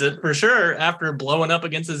 He needs it for sure after blowing up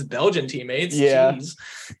against his Belgian teammates. Yeah. Jeez.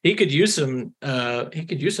 He could use some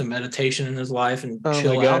meditation in his life and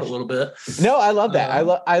chill out a little bit. No, I love that.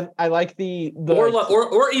 I like the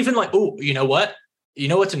or even like, oh, you know what? You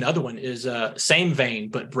know what's another one is same vein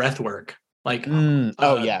but breath work. Like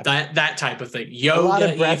that type of thing. Yoga, a lot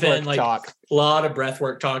of breath even work talk. A lot of breath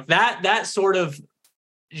work talk. That sort of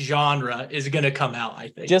genre is going to come out, I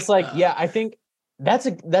think. Just like I think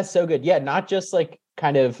that's so good. Yeah, not just like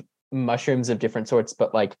kind of mushrooms of different sorts,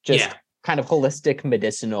 but like just kind of holistic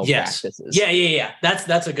medicinal practices. Yeah.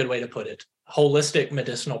 That's a good way to put it. Holistic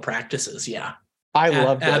medicinal practices. Yeah. I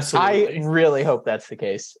love that. Absolutely. I really hope that's the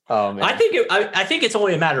case. Oh man. I think it's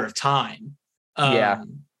only a matter of time.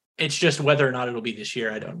 It's just whether or not it'll be this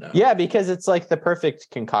year. I don't know. Yeah, because it's like the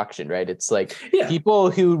perfect concoction, right? It's like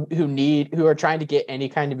people who are trying to get any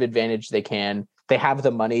kind of advantage they can. They have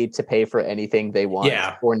the money to pay for anything they want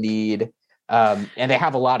or need. And they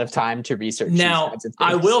have a lot of time to research. Now,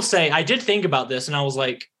 I will say, I did think about this and I was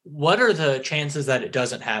like, what are the chances that it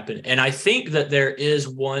doesn't happen? And I think that there is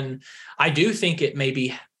one. I do think it may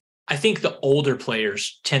be. I think the older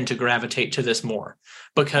players tend to gravitate to this more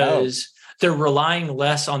because they're relying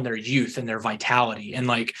less on their youth and their vitality. And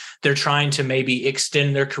like they're trying to maybe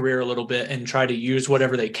extend their career a little bit and try to use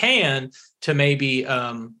whatever they can to maybe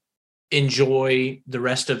enjoy the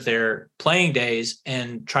rest of their playing days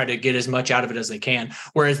and try to get as much out of it as they can.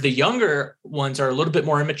 Whereas the younger ones are a little bit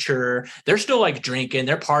more immature. They're still like drinking,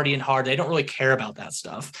 they're partying hard. They don't really care about that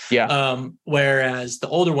stuff. Yeah. Whereas the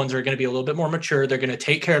older ones are going to be a little bit more mature. They're going to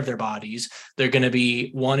take care of their bodies. They're going to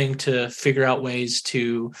be wanting to figure out ways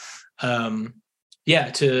to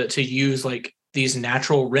use like these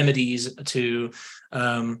natural remedies to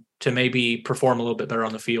maybe perform a little bit better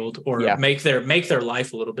on the field or make their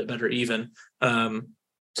life a little bit better even. I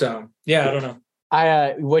don't know.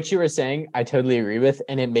 What you were saying, I totally agree with.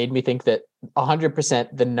 And it made me think that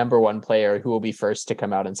 100% the number one player who will be first to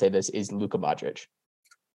come out and say this is Luka Modric.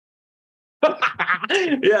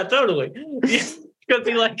 Yeah, totally. Because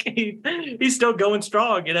he's still going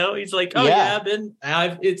strong, he's like, at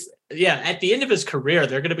the end of his career,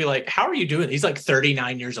 they're going to be like, how are you doing? He's like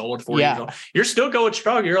 39 years old, 40 years old. You're still going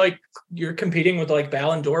strong. You're competing with like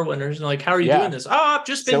Ballon d'Or winners. And like, how are you doing this? Oh, I've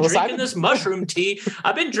just been drinking this mushroom tea.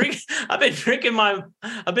 I've been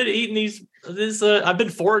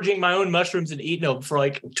foraging my own mushrooms and eating them for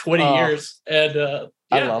like 20 years. And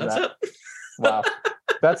I love that. Wow.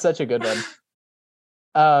 That's such a good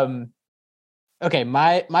one. Okay,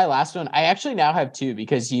 my last one. I actually now have two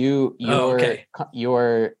because your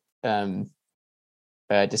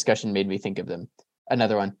discussion made me think of them.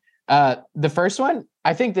 Another one. The first one,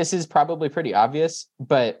 I think this is probably pretty obvious,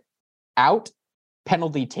 but out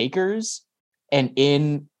penalty takers and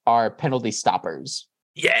in are penalty stoppers.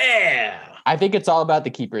 Yeah. I think it's all about the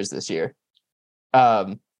keepers this year.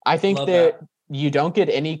 I think that you don't get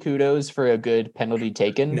any kudos for a good penalty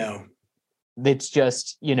taken. No. It's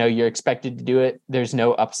just, you're expected to do it. There's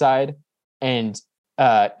no upside. And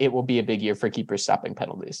it will be a big year for keepers stopping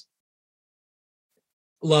penalties.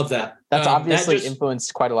 Love that. That's obviously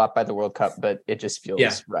influenced quite a lot by the World Cup, but it just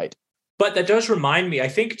feels right. But that does remind me, I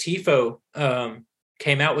think Tifo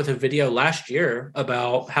came out with a video last year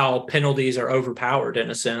about how penalties are overpowered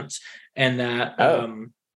in a sense. And that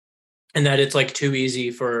it's like too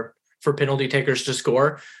easy for penalty takers to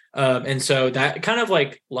score. And so that kind of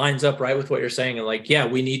like lines up right with what you're saying. And like,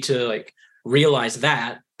 we need to like realize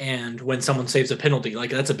that. And when someone saves a penalty, like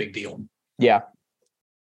that's a big deal. Yeah.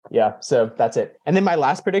 Yeah. So that's it. And then my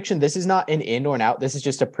last prediction, this is not an in or an out. This is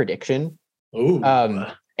just a prediction. Ooh.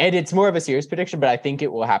 And it's more of a serious prediction, but I think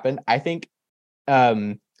it will happen. I think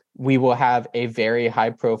we will have a very high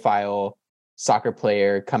profile soccer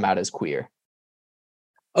player come out as queer.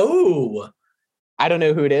 Oh, I don't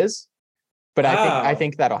know who it is. But I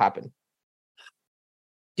think that'll happen.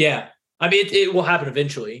 Yeah. I mean, it will happen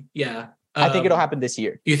eventually. Yeah. I think it'll happen this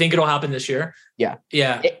year. You think it'll happen this year? Yeah.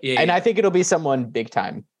 Yeah. And I think it'll be someone big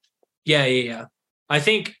time. Yeah. I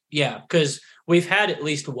think, because we've had at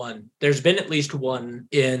least one. There's been at least one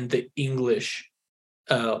in the English.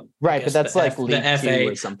 Right. But that's like League the FA, 2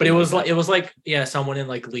 or something. But it was like, someone in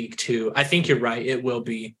like League 2. I think you're right. It will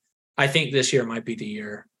be. I think this year might be the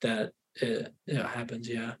year that it happens.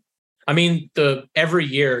 Yeah. I mean, every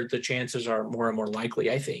year the chances are more and more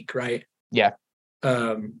likely, I think, right? Yeah.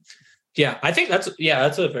 Yeah, I think that's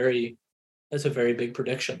a very big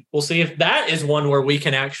prediction. We'll see if that is one where we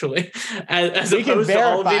can actually, as we opposed to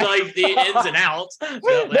all of the ins and outs,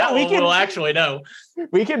 we'll actually know.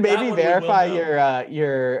 We can maybe verify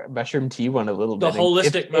your mushroom tea one a little bit. The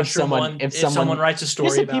holistic mushroom one. If someone writes a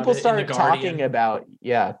story about people it start in the talking about,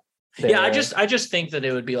 I just think that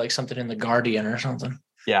it would be like something in the Guardian or something.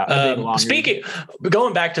 Yeah.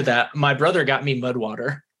 Going back to that, my brother got me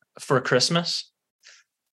Mudwater for Christmas.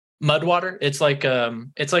 Mudwater.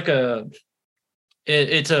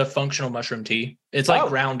 It's a functional mushroom tea. It's like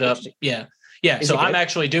ground up. Yeah. So I'm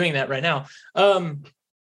actually doing that right now.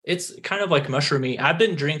 It's kind of like mushroomy. I've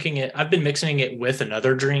been drinking it. I've been mixing it with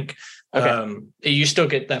another drink. Okay. You still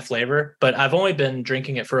get that flavor, but I've only been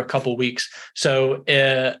drinking it for a couple weeks. So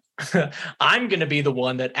I'm going to be the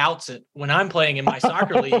one that outs it when I'm playing in my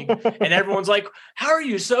soccer league, and everyone's like, "How are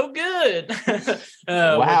you so good?"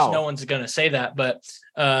 Wow. Which no one's going to say that, but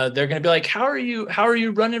they're going to be like, "How are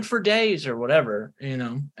you running for days or whatever?"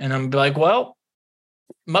 And I'm like, "Well,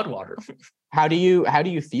 Mudwater." How do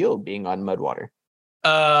you feel being on Mudwater?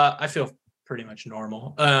 I feel pretty much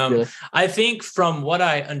normal. Really? I think from what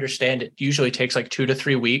I understand, it usually takes like 2 to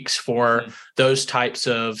 3 weeks for those types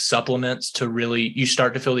of supplements to really, you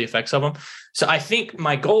start to feel the effects of them. So I think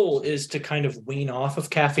my goal is to kind of wean off of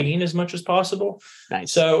caffeine as much as possible.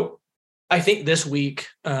 Nice. So I think this week,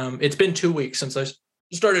 it's been 2 weeks since I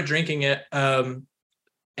started drinking it. So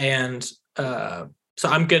I'm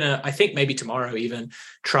I think maybe tomorrow even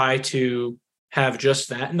try to have just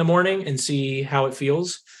that in the morning and see how it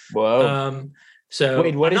feels. Whoa. So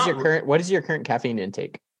wait, what is your current caffeine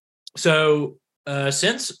intake? So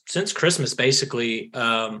since Christmas, basically,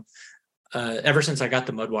 ever since I got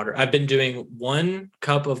the Mudwater, I've been doing 1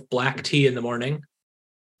 cup of black tea in the morning,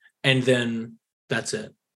 and then that's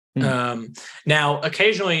it. Now,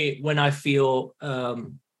 occasionally when I feel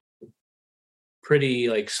pretty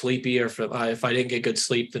like sleepy, or if I didn't get good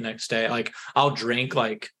sleep the next day, like I'll drink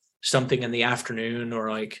like something in the afternoon,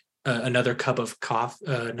 or like another cup of coffee,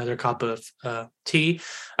 another cup of tea.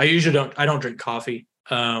 I don't drink coffee.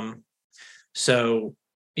 So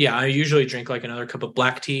yeah, I usually drink like another cup of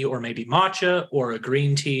black tea, or maybe matcha, or a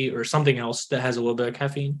green tea, or something else that has a little bit of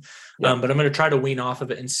caffeine. But I'm going to try to wean off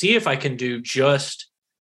of it and see if I can do just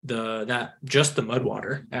the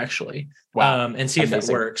Mudwater actually. Wow. And see if that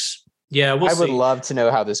works. Yeah, we'll see. I would love to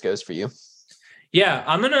know how this goes for you. Yeah,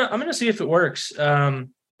 I'm gonna see if it works.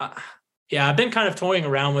 Yeah, I've been kind of toying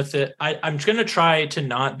around with it. I'm going to try to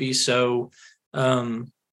not be so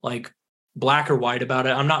like black or white about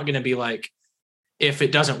it. I'm not going to be like, if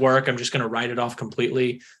it doesn't work, I'm just going to write it off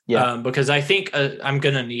completely. Yeah. Because I think I'm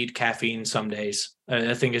going to need caffeine some days.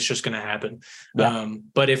 I think it's just going to happen. Yeah.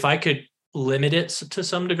 But if I could limit it to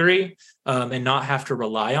some degree and not have to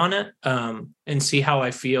rely on it and see how I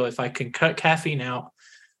feel, if I can cut caffeine out,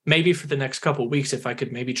 maybe for the next couple of weeks, if I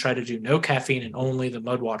could maybe try to do no caffeine and only the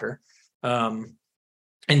Mudwater.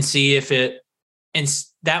 And see if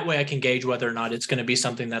that way I can gauge whether or not it's going to be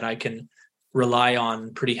something that I can rely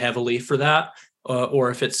on pretty heavily for that,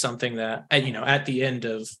 or if it's something that, at the end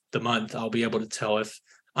of the month, I'll be able to tell if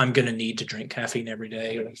I'm going to need to drink caffeine every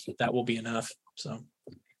day, or if that will be enough. So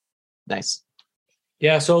nice.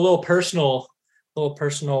 Yeah. So a little personal, a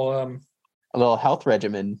little health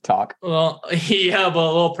regimen talk. Well, yeah, but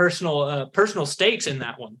a little personal stakes in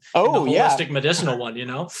that one. Oh, the holistic medicinal one,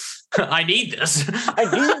 I need this.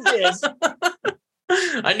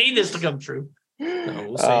 I need this to come true. So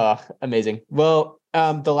we'll see. Amazing. Well,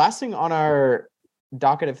 the last thing on our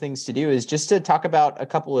docket of things to do is just to talk about a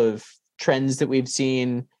couple of trends that we've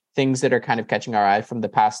seen, things that are kind of catching our eye from the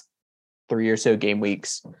past 3 or so game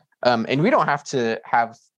weeks. And we don't have to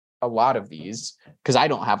have a lot of these, because I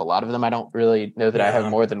don't have a lot of them. I don't really know that I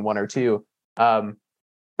have more than 1 or 2. But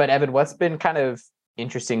Evan, what's been kind of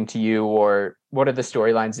interesting to you, or what are the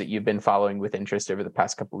storylines that you've been following with interest over the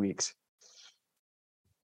past couple of weeks?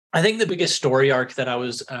 I think the biggest story arc that I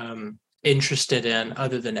was interested in,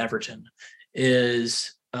 other than Everton,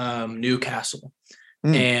 is Newcastle.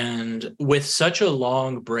 And with such a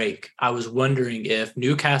long break, I was wondering if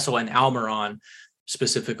Newcastle and Almiron,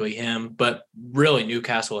 specifically him, but really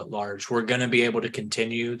Newcastle at large, were going to be able to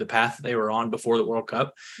continue the path they were on before the World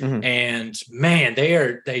Cup. And man,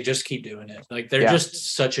 they just keep doing it. Like they're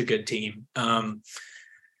just such a good team.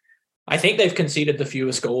 I think they've conceded the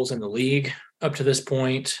fewest goals in the league up to this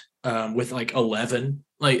point, with like 11.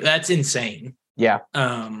 Like that's insane. Yeah.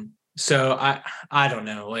 So I don't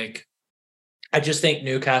know. Like I just think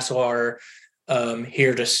Newcastle are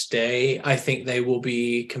here to stay. I think they will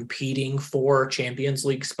be competing for Champions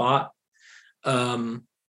League spot. But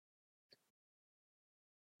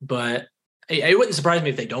it wouldn't surprise me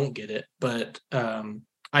if they don't get it. But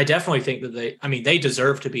I definitely think that they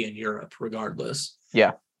deserve to be in Europe regardless.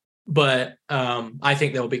 Yeah. But I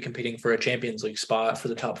think they'll be competing for a Champions League spot for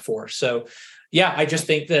the top 4. So, yeah, I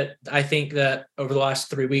think that over the last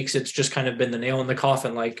 3 weeks, it's just kind of been the nail in the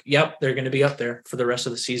coffin. Like, yep, they're going to be up there for the rest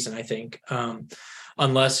of the season, I think.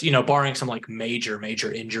 Unless, barring some like major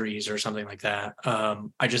injuries or something like that.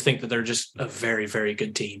 I just think that they're just a very, very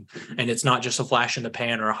good team. And it's not just a flash in the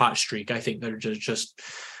pan or a hot streak. I think they're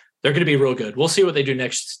they're going to be real good. We'll see what they do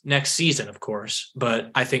next season, of course. But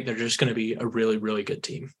I think they're just going to be a really, really good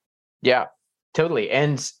team. Yeah, totally.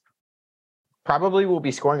 And probably will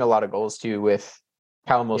be scoring a lot of goals too, with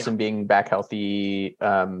Callum Wilson being back healthy.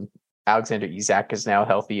 Alexander Isak is now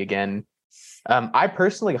healthy again. I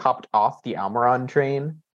personally hopped off the Almiron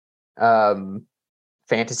train,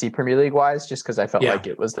 fantasy Premier League wise, just because I felt like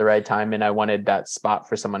it was the right time and I wanted that spot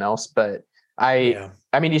for someone else. But I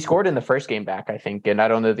mean, he scored in the first game back, I think, and I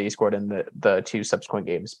don't know that he scored in the 2 subsequent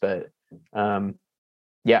games, but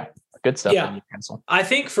good stuff. Yeah, I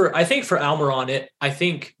think for Almiron, I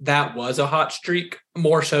think that was a hot streak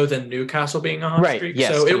more so than Newcastle being a hot streak.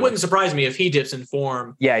 Yes, so it wouldn't surprise me if he dips in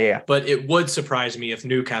form. Yeah. But it would surprise me if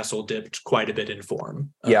Newcastle dipped quite a bit in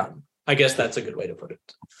form. I guess that's a good way to put it.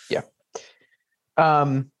 Yeah.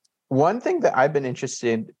 One thing that I've been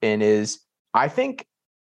interested in is I think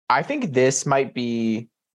this might be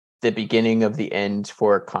the beginning of the end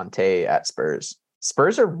for Conte at Spurs.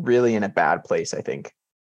 Spurs are really in a bad place, I think.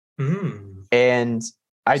 And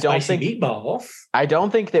I don't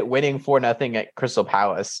think that winning 4-0 at Crystal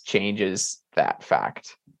Palace changes that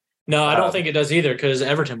fact. No, I don't think it does either, because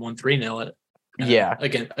Everton won 3-0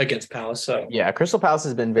 against Palace. So Crystal Palace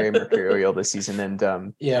has been very mercurial this season,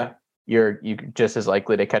 and you're just as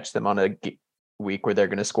likely to catch them on a week where they're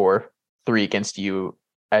going to score 3 against you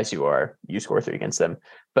as you score 3 against them.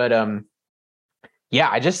 But I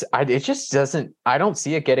don't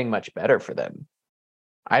see it getting much better for them.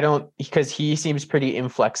 Because he seems pretty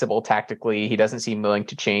inflexible tactically. He doesn't seem willing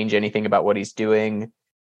to change anything about what he's doing,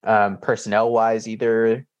 personnel wise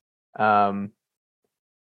either. You've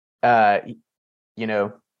got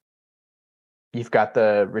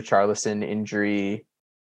the Richarlison injury.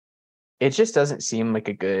 It just doesn't seem like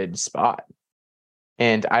a good spot.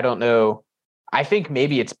 And I don't know. I think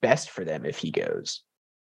maybe it's best for them if he goes.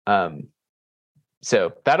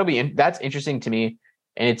 So that's interesting to me.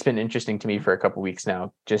 And it's been interesting to me for a couple weeks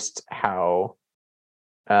now, just how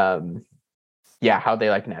how they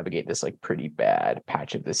like navigate this like pretty bad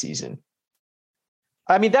patch of the season.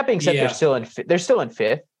 I mean, that being said, they're still in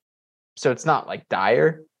 5th, so it's not like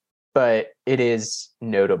dire, but it is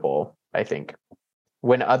notable, I think,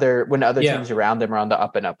 when other teams around them are on the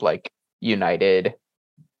up and up, like United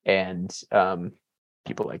and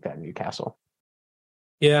people like that in Newcastle.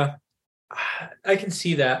 Yeah, I can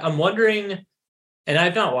see that. I'm wondering, and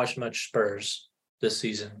I've not watched much Spurs this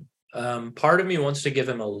season. Part of me wants to give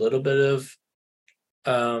him a little bit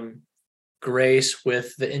of grace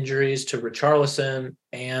with the injuries to Richarlison,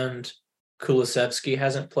 and Kulusevski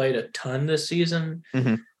hasn't played a ton this season.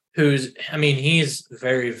 Mm-hmm. He's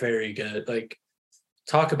very, very good. Like,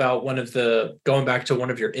 talk about going back to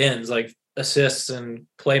one of your ends, like assists and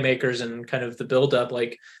playmakers and kind of the build-up.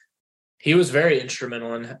 Like, he was very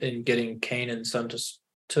instrumental in getting Kane and Son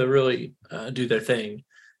to really do their thing.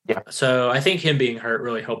 Yeah. So I think him being hurt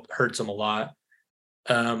really hurts him a lot.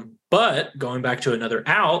 But going back to another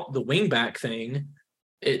the wingback thing,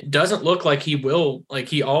 it doesn't look like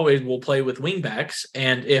he always will play with wingbacks.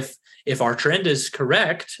 And if our trend is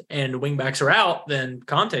correct and wingbacks are out, then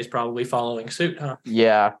Conte's probably following suit, huh?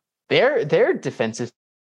 Yeah. Their defensive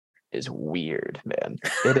is weird, man.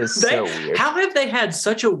 It is so weird. How have they had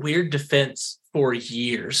such a weird defense for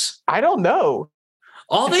years? I don't know.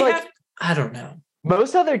 I don't know.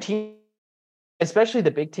 Most other teams, especially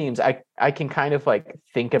the big teams, I can kind of like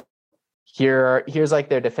think of here's like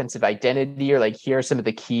their defensive identity, or like here are some of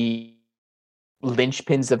the key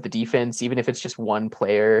linchpins of the defense, even if it's just one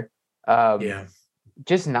player.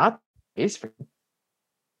 Just not the case for.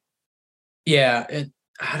 Yeah,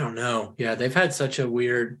 I don't know. Yeah, they've had such a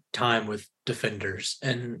weird time with defenders,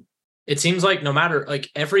 and it seems like no matter, like,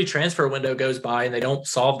 every transfer window goes by and they don't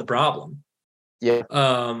solve the problem. Yeah.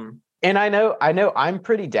 And I know I'm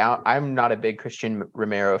pretty down. I'm not a big Christian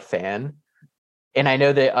Romero fan. And I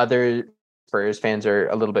know that other Spurs fans are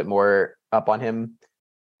a little bit more up on him.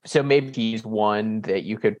 So maybe he's one that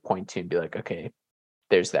you could point to and be like, okay,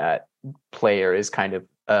 there's that player is kind of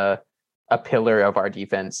a pillar of our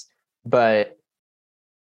defense. but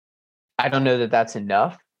I don't know that that's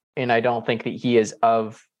enough. And I don't think that he is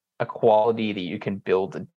of a quality that you can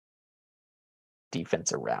build a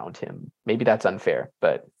defense around him. Maybe that's unfair,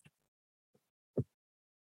 but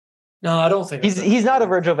No, I don't think he's not a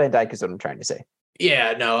Virgil van Dijk is what I'm trying to say.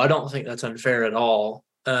 Yeah, no, I don't think that's unfair at all.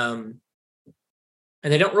 And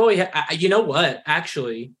they don't really you know what,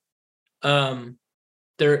 actually, I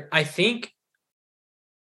think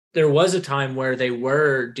there was a time where they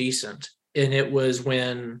were decent, and it was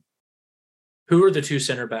when who were the two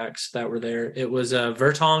center backs that were there? It was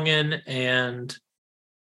Vertonghen and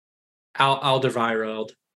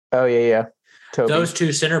Alderweireld. Oh yeah. Toby. Those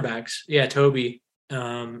two center backs, Toby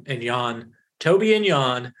and Jan. Toby and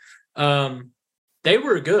Jan, they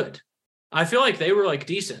were good. I feel like they were like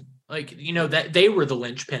decent. Like, that they were the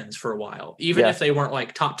linchpins for a while, even if they weren't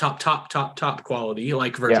like top quality,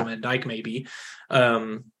 like Virgil van Dijk maybe.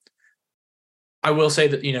 I will say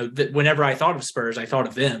that, that whenever I thought of Spurs, I thought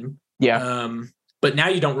of them. Yeah. But now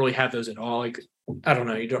you don't really have those at all. Like, I don't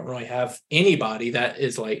know. You don't really have anybody that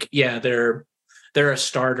is like, they're a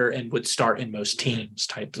starter and would start in most teams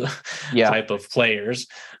type of players.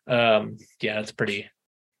 It's pretty.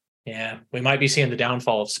 Yeah, we might be seeing the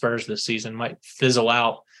downfall of Spurs this season. Might fizzle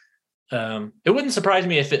out. It wouldn't surprise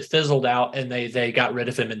me if it fizzled out and they got rid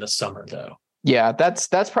of him in the summer, though. Yeah,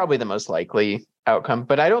 that's probably the most likely outcome.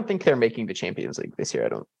 But I don't think they're making the Champions League this year.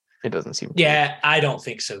 It doesn't seem. Yeah, I don't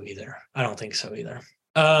think so either.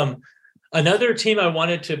 Another team I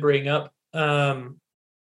wanted to bring up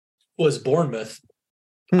was Bournemouth.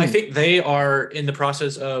 I think they are in the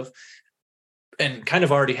process of, and kind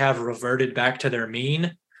of already have reverted back to their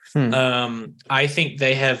mean. I think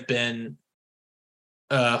they have been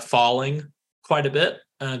falling quite a bit.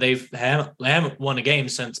 They haven't won a game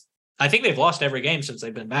since. I think they've lost every game since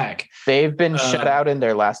they've been back. They've been shut out in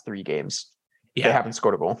their last 3 games. Yeah. They haven't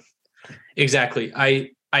scored a goal. Exactly.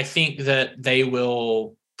 I think that they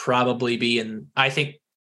will probably be in. I think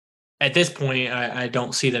at this point, I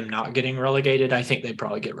don't see them not getting relegated. I think they'd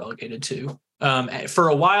probably get relegated too. For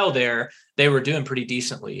a while there, they were doing pretty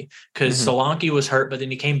decently because Solanke was hurt, but then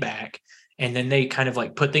he came back, and then they kind of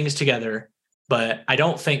like put things together. But I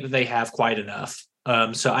don't think that they have quite enough.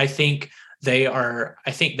 So I think they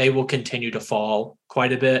will continue to fall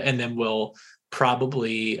quite a bit, and then will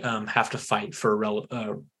probably have to fight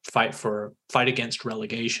against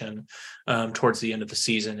relegation towards the end of the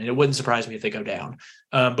season. And it wouldn't surprise me if they go down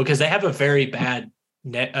because they have a very bad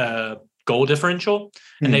goal differential,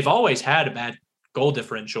 and they've always had a bad goal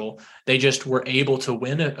differential. They just were able to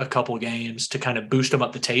win a couple games to kind of boost them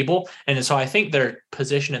up the table. And so I think their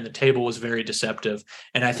position in the table was very deceptive.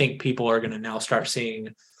 And I think people are going to now start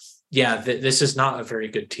seeing, this is not a very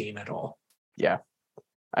good team at all. Yeah,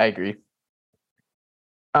 I agree.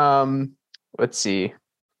 Let's see.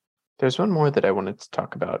 There's one more that I wanted to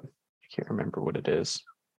talk about. I can't remember what it is.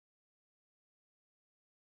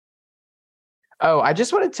 Oh, I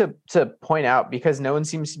just wanted to point out, because no one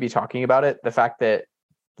seems to be talking about it, the fact that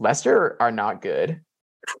Leicester are not good.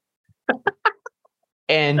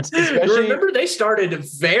 And especially remember they started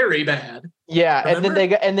very bad. Yeah, remember?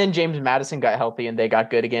 And then James Maddison got healthy and they got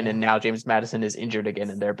good again, and now James Maddison is injured again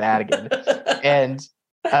and they're bad again. And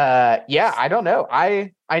I don't know.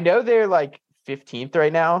 I know they're like 15th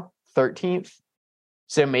right now, 13th.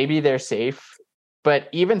 So maybe they're safe. But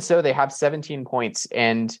even so, they have 17 points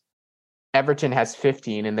and Everton has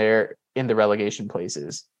 15 and they're in the relegation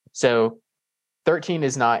places. So 13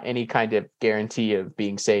 is not any kind of guarantee of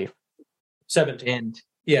being safe. 17. And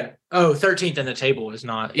 13th in the table is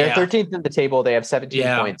not. They're 13th in the table. They have 17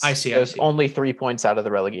 points. I see. There's only 3 points out of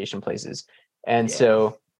the relegation places. And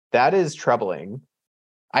so that is troubling.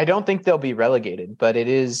 I don't think they'll be relegated, but it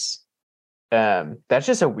is that's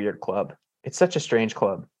just a weird club. It's such a strange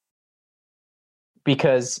club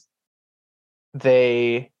because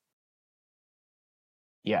I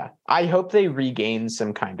hope they regain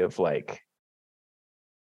some kind of like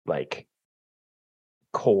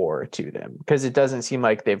core to them, because it doesn't seem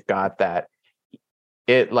like they've got that.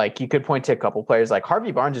 It, like, you could point to a couple players like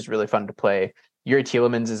Harvey Barnes is really fun to play. Yuri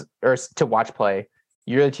Tielemans to watch play.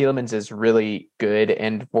 Yuri Tielemans is really good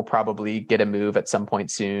and will probably get a move at some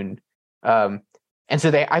point soon. And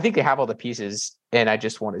so I think they have all the pieces, and I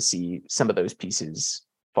just want to see some of those pieces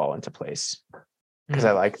fall into place because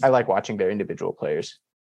I like watching their individual players.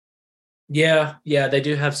 Yeah, they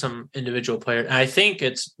do have some individual players. I think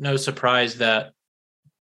it's no surprise that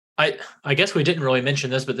I guess we didn't really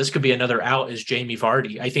mention this, but this could be another out, is Jamie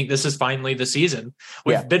Vardy. I think this is finally the season.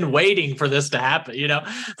 We've been waiting for this to happen.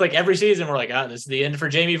 It's like every season we're like, this is the end for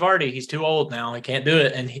Jamie Vardy. He's too old now. He can't do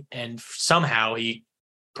it. And somehow he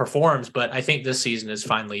performs, but I think this season is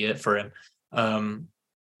finally it for him. And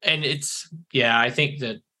I think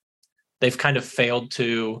that they've kind of failed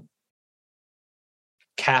to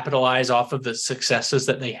capitalize off of the successes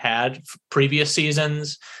that they had previous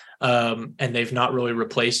seasons. And they've not really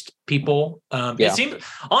replaced people.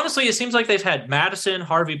 It seems like they've had Madison,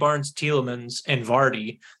 Harvey Barnes, Tielemans, and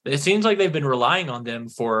Vardy. It seems like they've been relying on them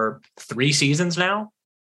for 3 seasons now.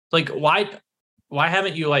 Like, why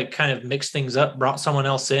haven't you like kind of mixed things up, brought someone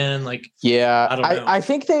else in? Like, I don't know. I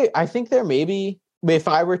think they're maybe, if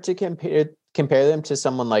I were to compare them to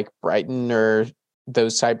someone like Brighton or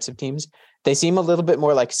those types of teams, they seem a little bit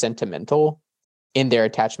more like sentimental in their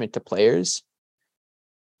attachment to players.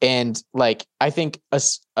 And like, I think a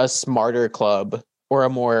smarter club or a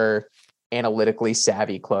more analytically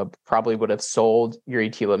savvy club probably would have sold Yuri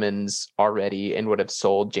Tielemans already and would have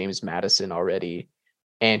sold James Maddison already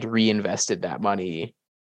and reinvested that money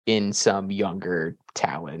in some younger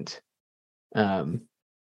talent. And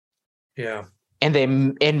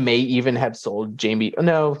may even have sold Jamie.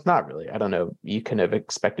 No, not really. I don't know. You couldn't have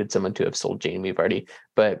expected someone to have sold Jamie Vardy,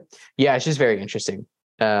 but yeah, it's just very interesting.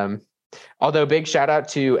 Although big shout out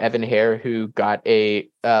to Evan Hare, who got a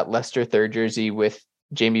Leicester 3rd jersey with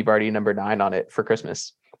Jamie Vardy number 9 on it for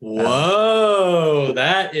Christmas. Whoa,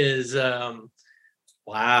 that is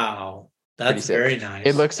wow. That's very nice.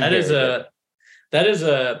 It looks that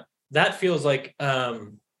feels like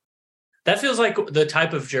the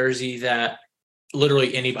type of jersey that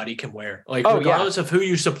literally anybody can wear. Like, regardless of who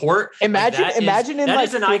you support. Imagine in like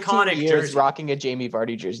is an iconic years jersey rocking a Jamie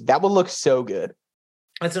Vardy jersey. That will look so good.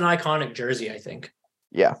 That's an iconic jersey, I think.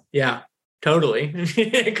 Yeah. Yeah, totally.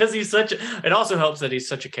 Because it also helps that he's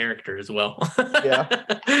such a character as well. Yeah.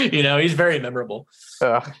 He's very memorable.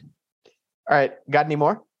 All right. Got any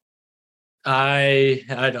more? I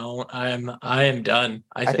don't. I am done.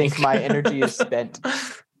 I think my energy is spent.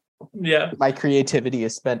 Yeah. My creativity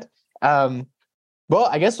is spent. Well,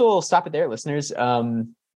 I guess we'll stop it there, listeners.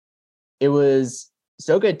 It was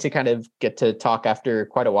so good to kind of get to talk after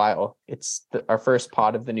quite a while. It's our first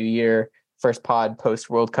pod of the new year, first pod post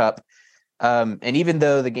World Cup. And even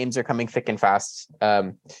though the games are coming thick and fast,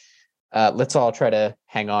 let's all try to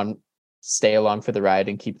hang on, stay along for the ride,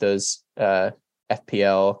 and keep those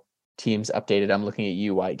FPL teams updated. I'm looking at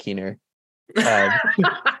you, Wyatt Keener.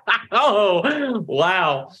 Oh,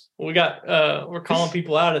 wow. We're calling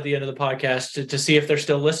people out at the end of the podcast to see if they're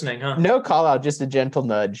still listening, huh? No call out, just a gentle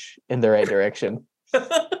nudge in the right direction.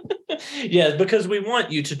 Yeah, because we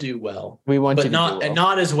want you to do well. We want but you to not do well. And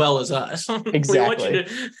not as well as us. Exactly.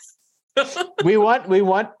 we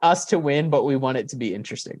want us to win, but we want it to be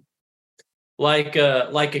interesting. Like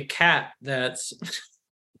a cat that's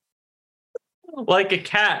like a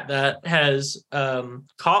cat that has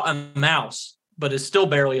caught a mouse but is still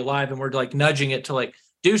barely alive, and we're like nudging it to like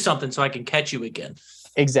do something so I can catch you again.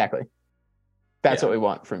 Exactly. That's what we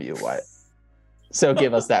want from you, Wyatt. So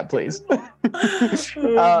give us that, please.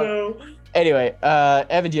 No. Anyway,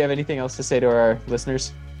 Evan, do you have anything else to say to our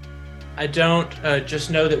listeners? I don't.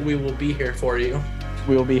 Just know that we will be here for you.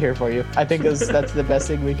 We will be here for you. I think that's the best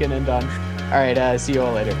thing we can end on. All right. See you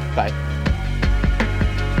all later. Bye.